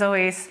 and it was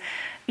always,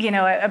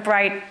 a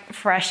bright,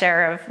 fresh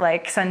air of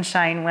like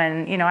sunshine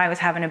when, I was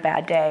having a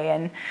bad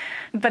day.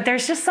 But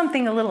there's just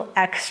something a little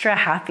extra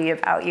happy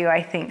about you,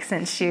 I think,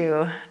 since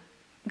you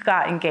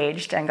got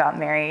engaged and got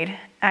married.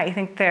 I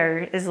think there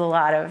is a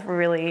lot of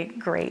really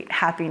great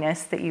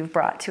happiness that you've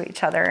brought to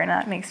each other, and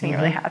that makes me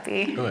really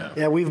happy. Oh, yeah.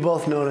 Yeah, we've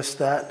both noticed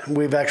that.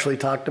 We've actually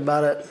talked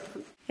about it.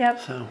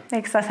 Yep. So.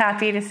 Makes us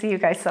happy to see you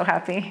guys so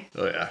happy.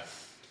 Oh, yeah.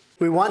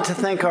 We want to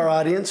thank our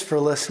audience for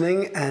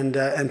listening and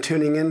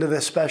tuning into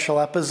this special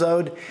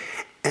episode.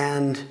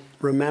 And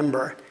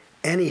remember,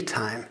 any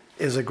time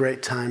is a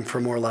great time for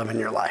more love in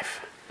your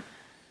life.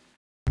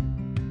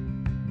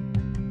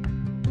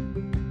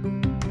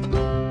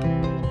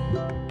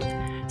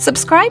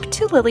 Subscribe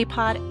to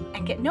LilyPod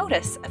and get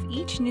notice of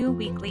each new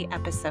weekly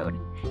episode.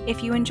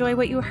 If you enjoy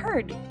what you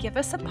heard, give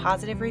us a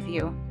positive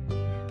review.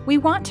 We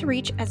want to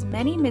reach as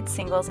many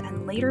mid-singles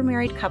and later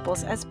married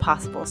couples as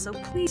possible, so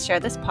please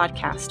share this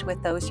podcast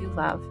with those you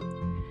love.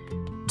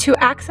 To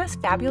access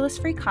fabulous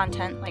free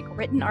content like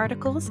written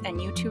articles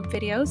and YouTube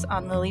videos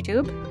on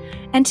LilyTube,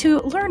 and to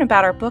learn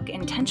about our book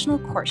Intentional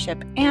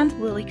Courtship and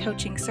Lily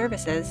Coaching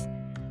Services,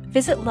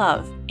 visit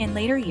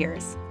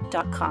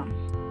loveinlateryears.com.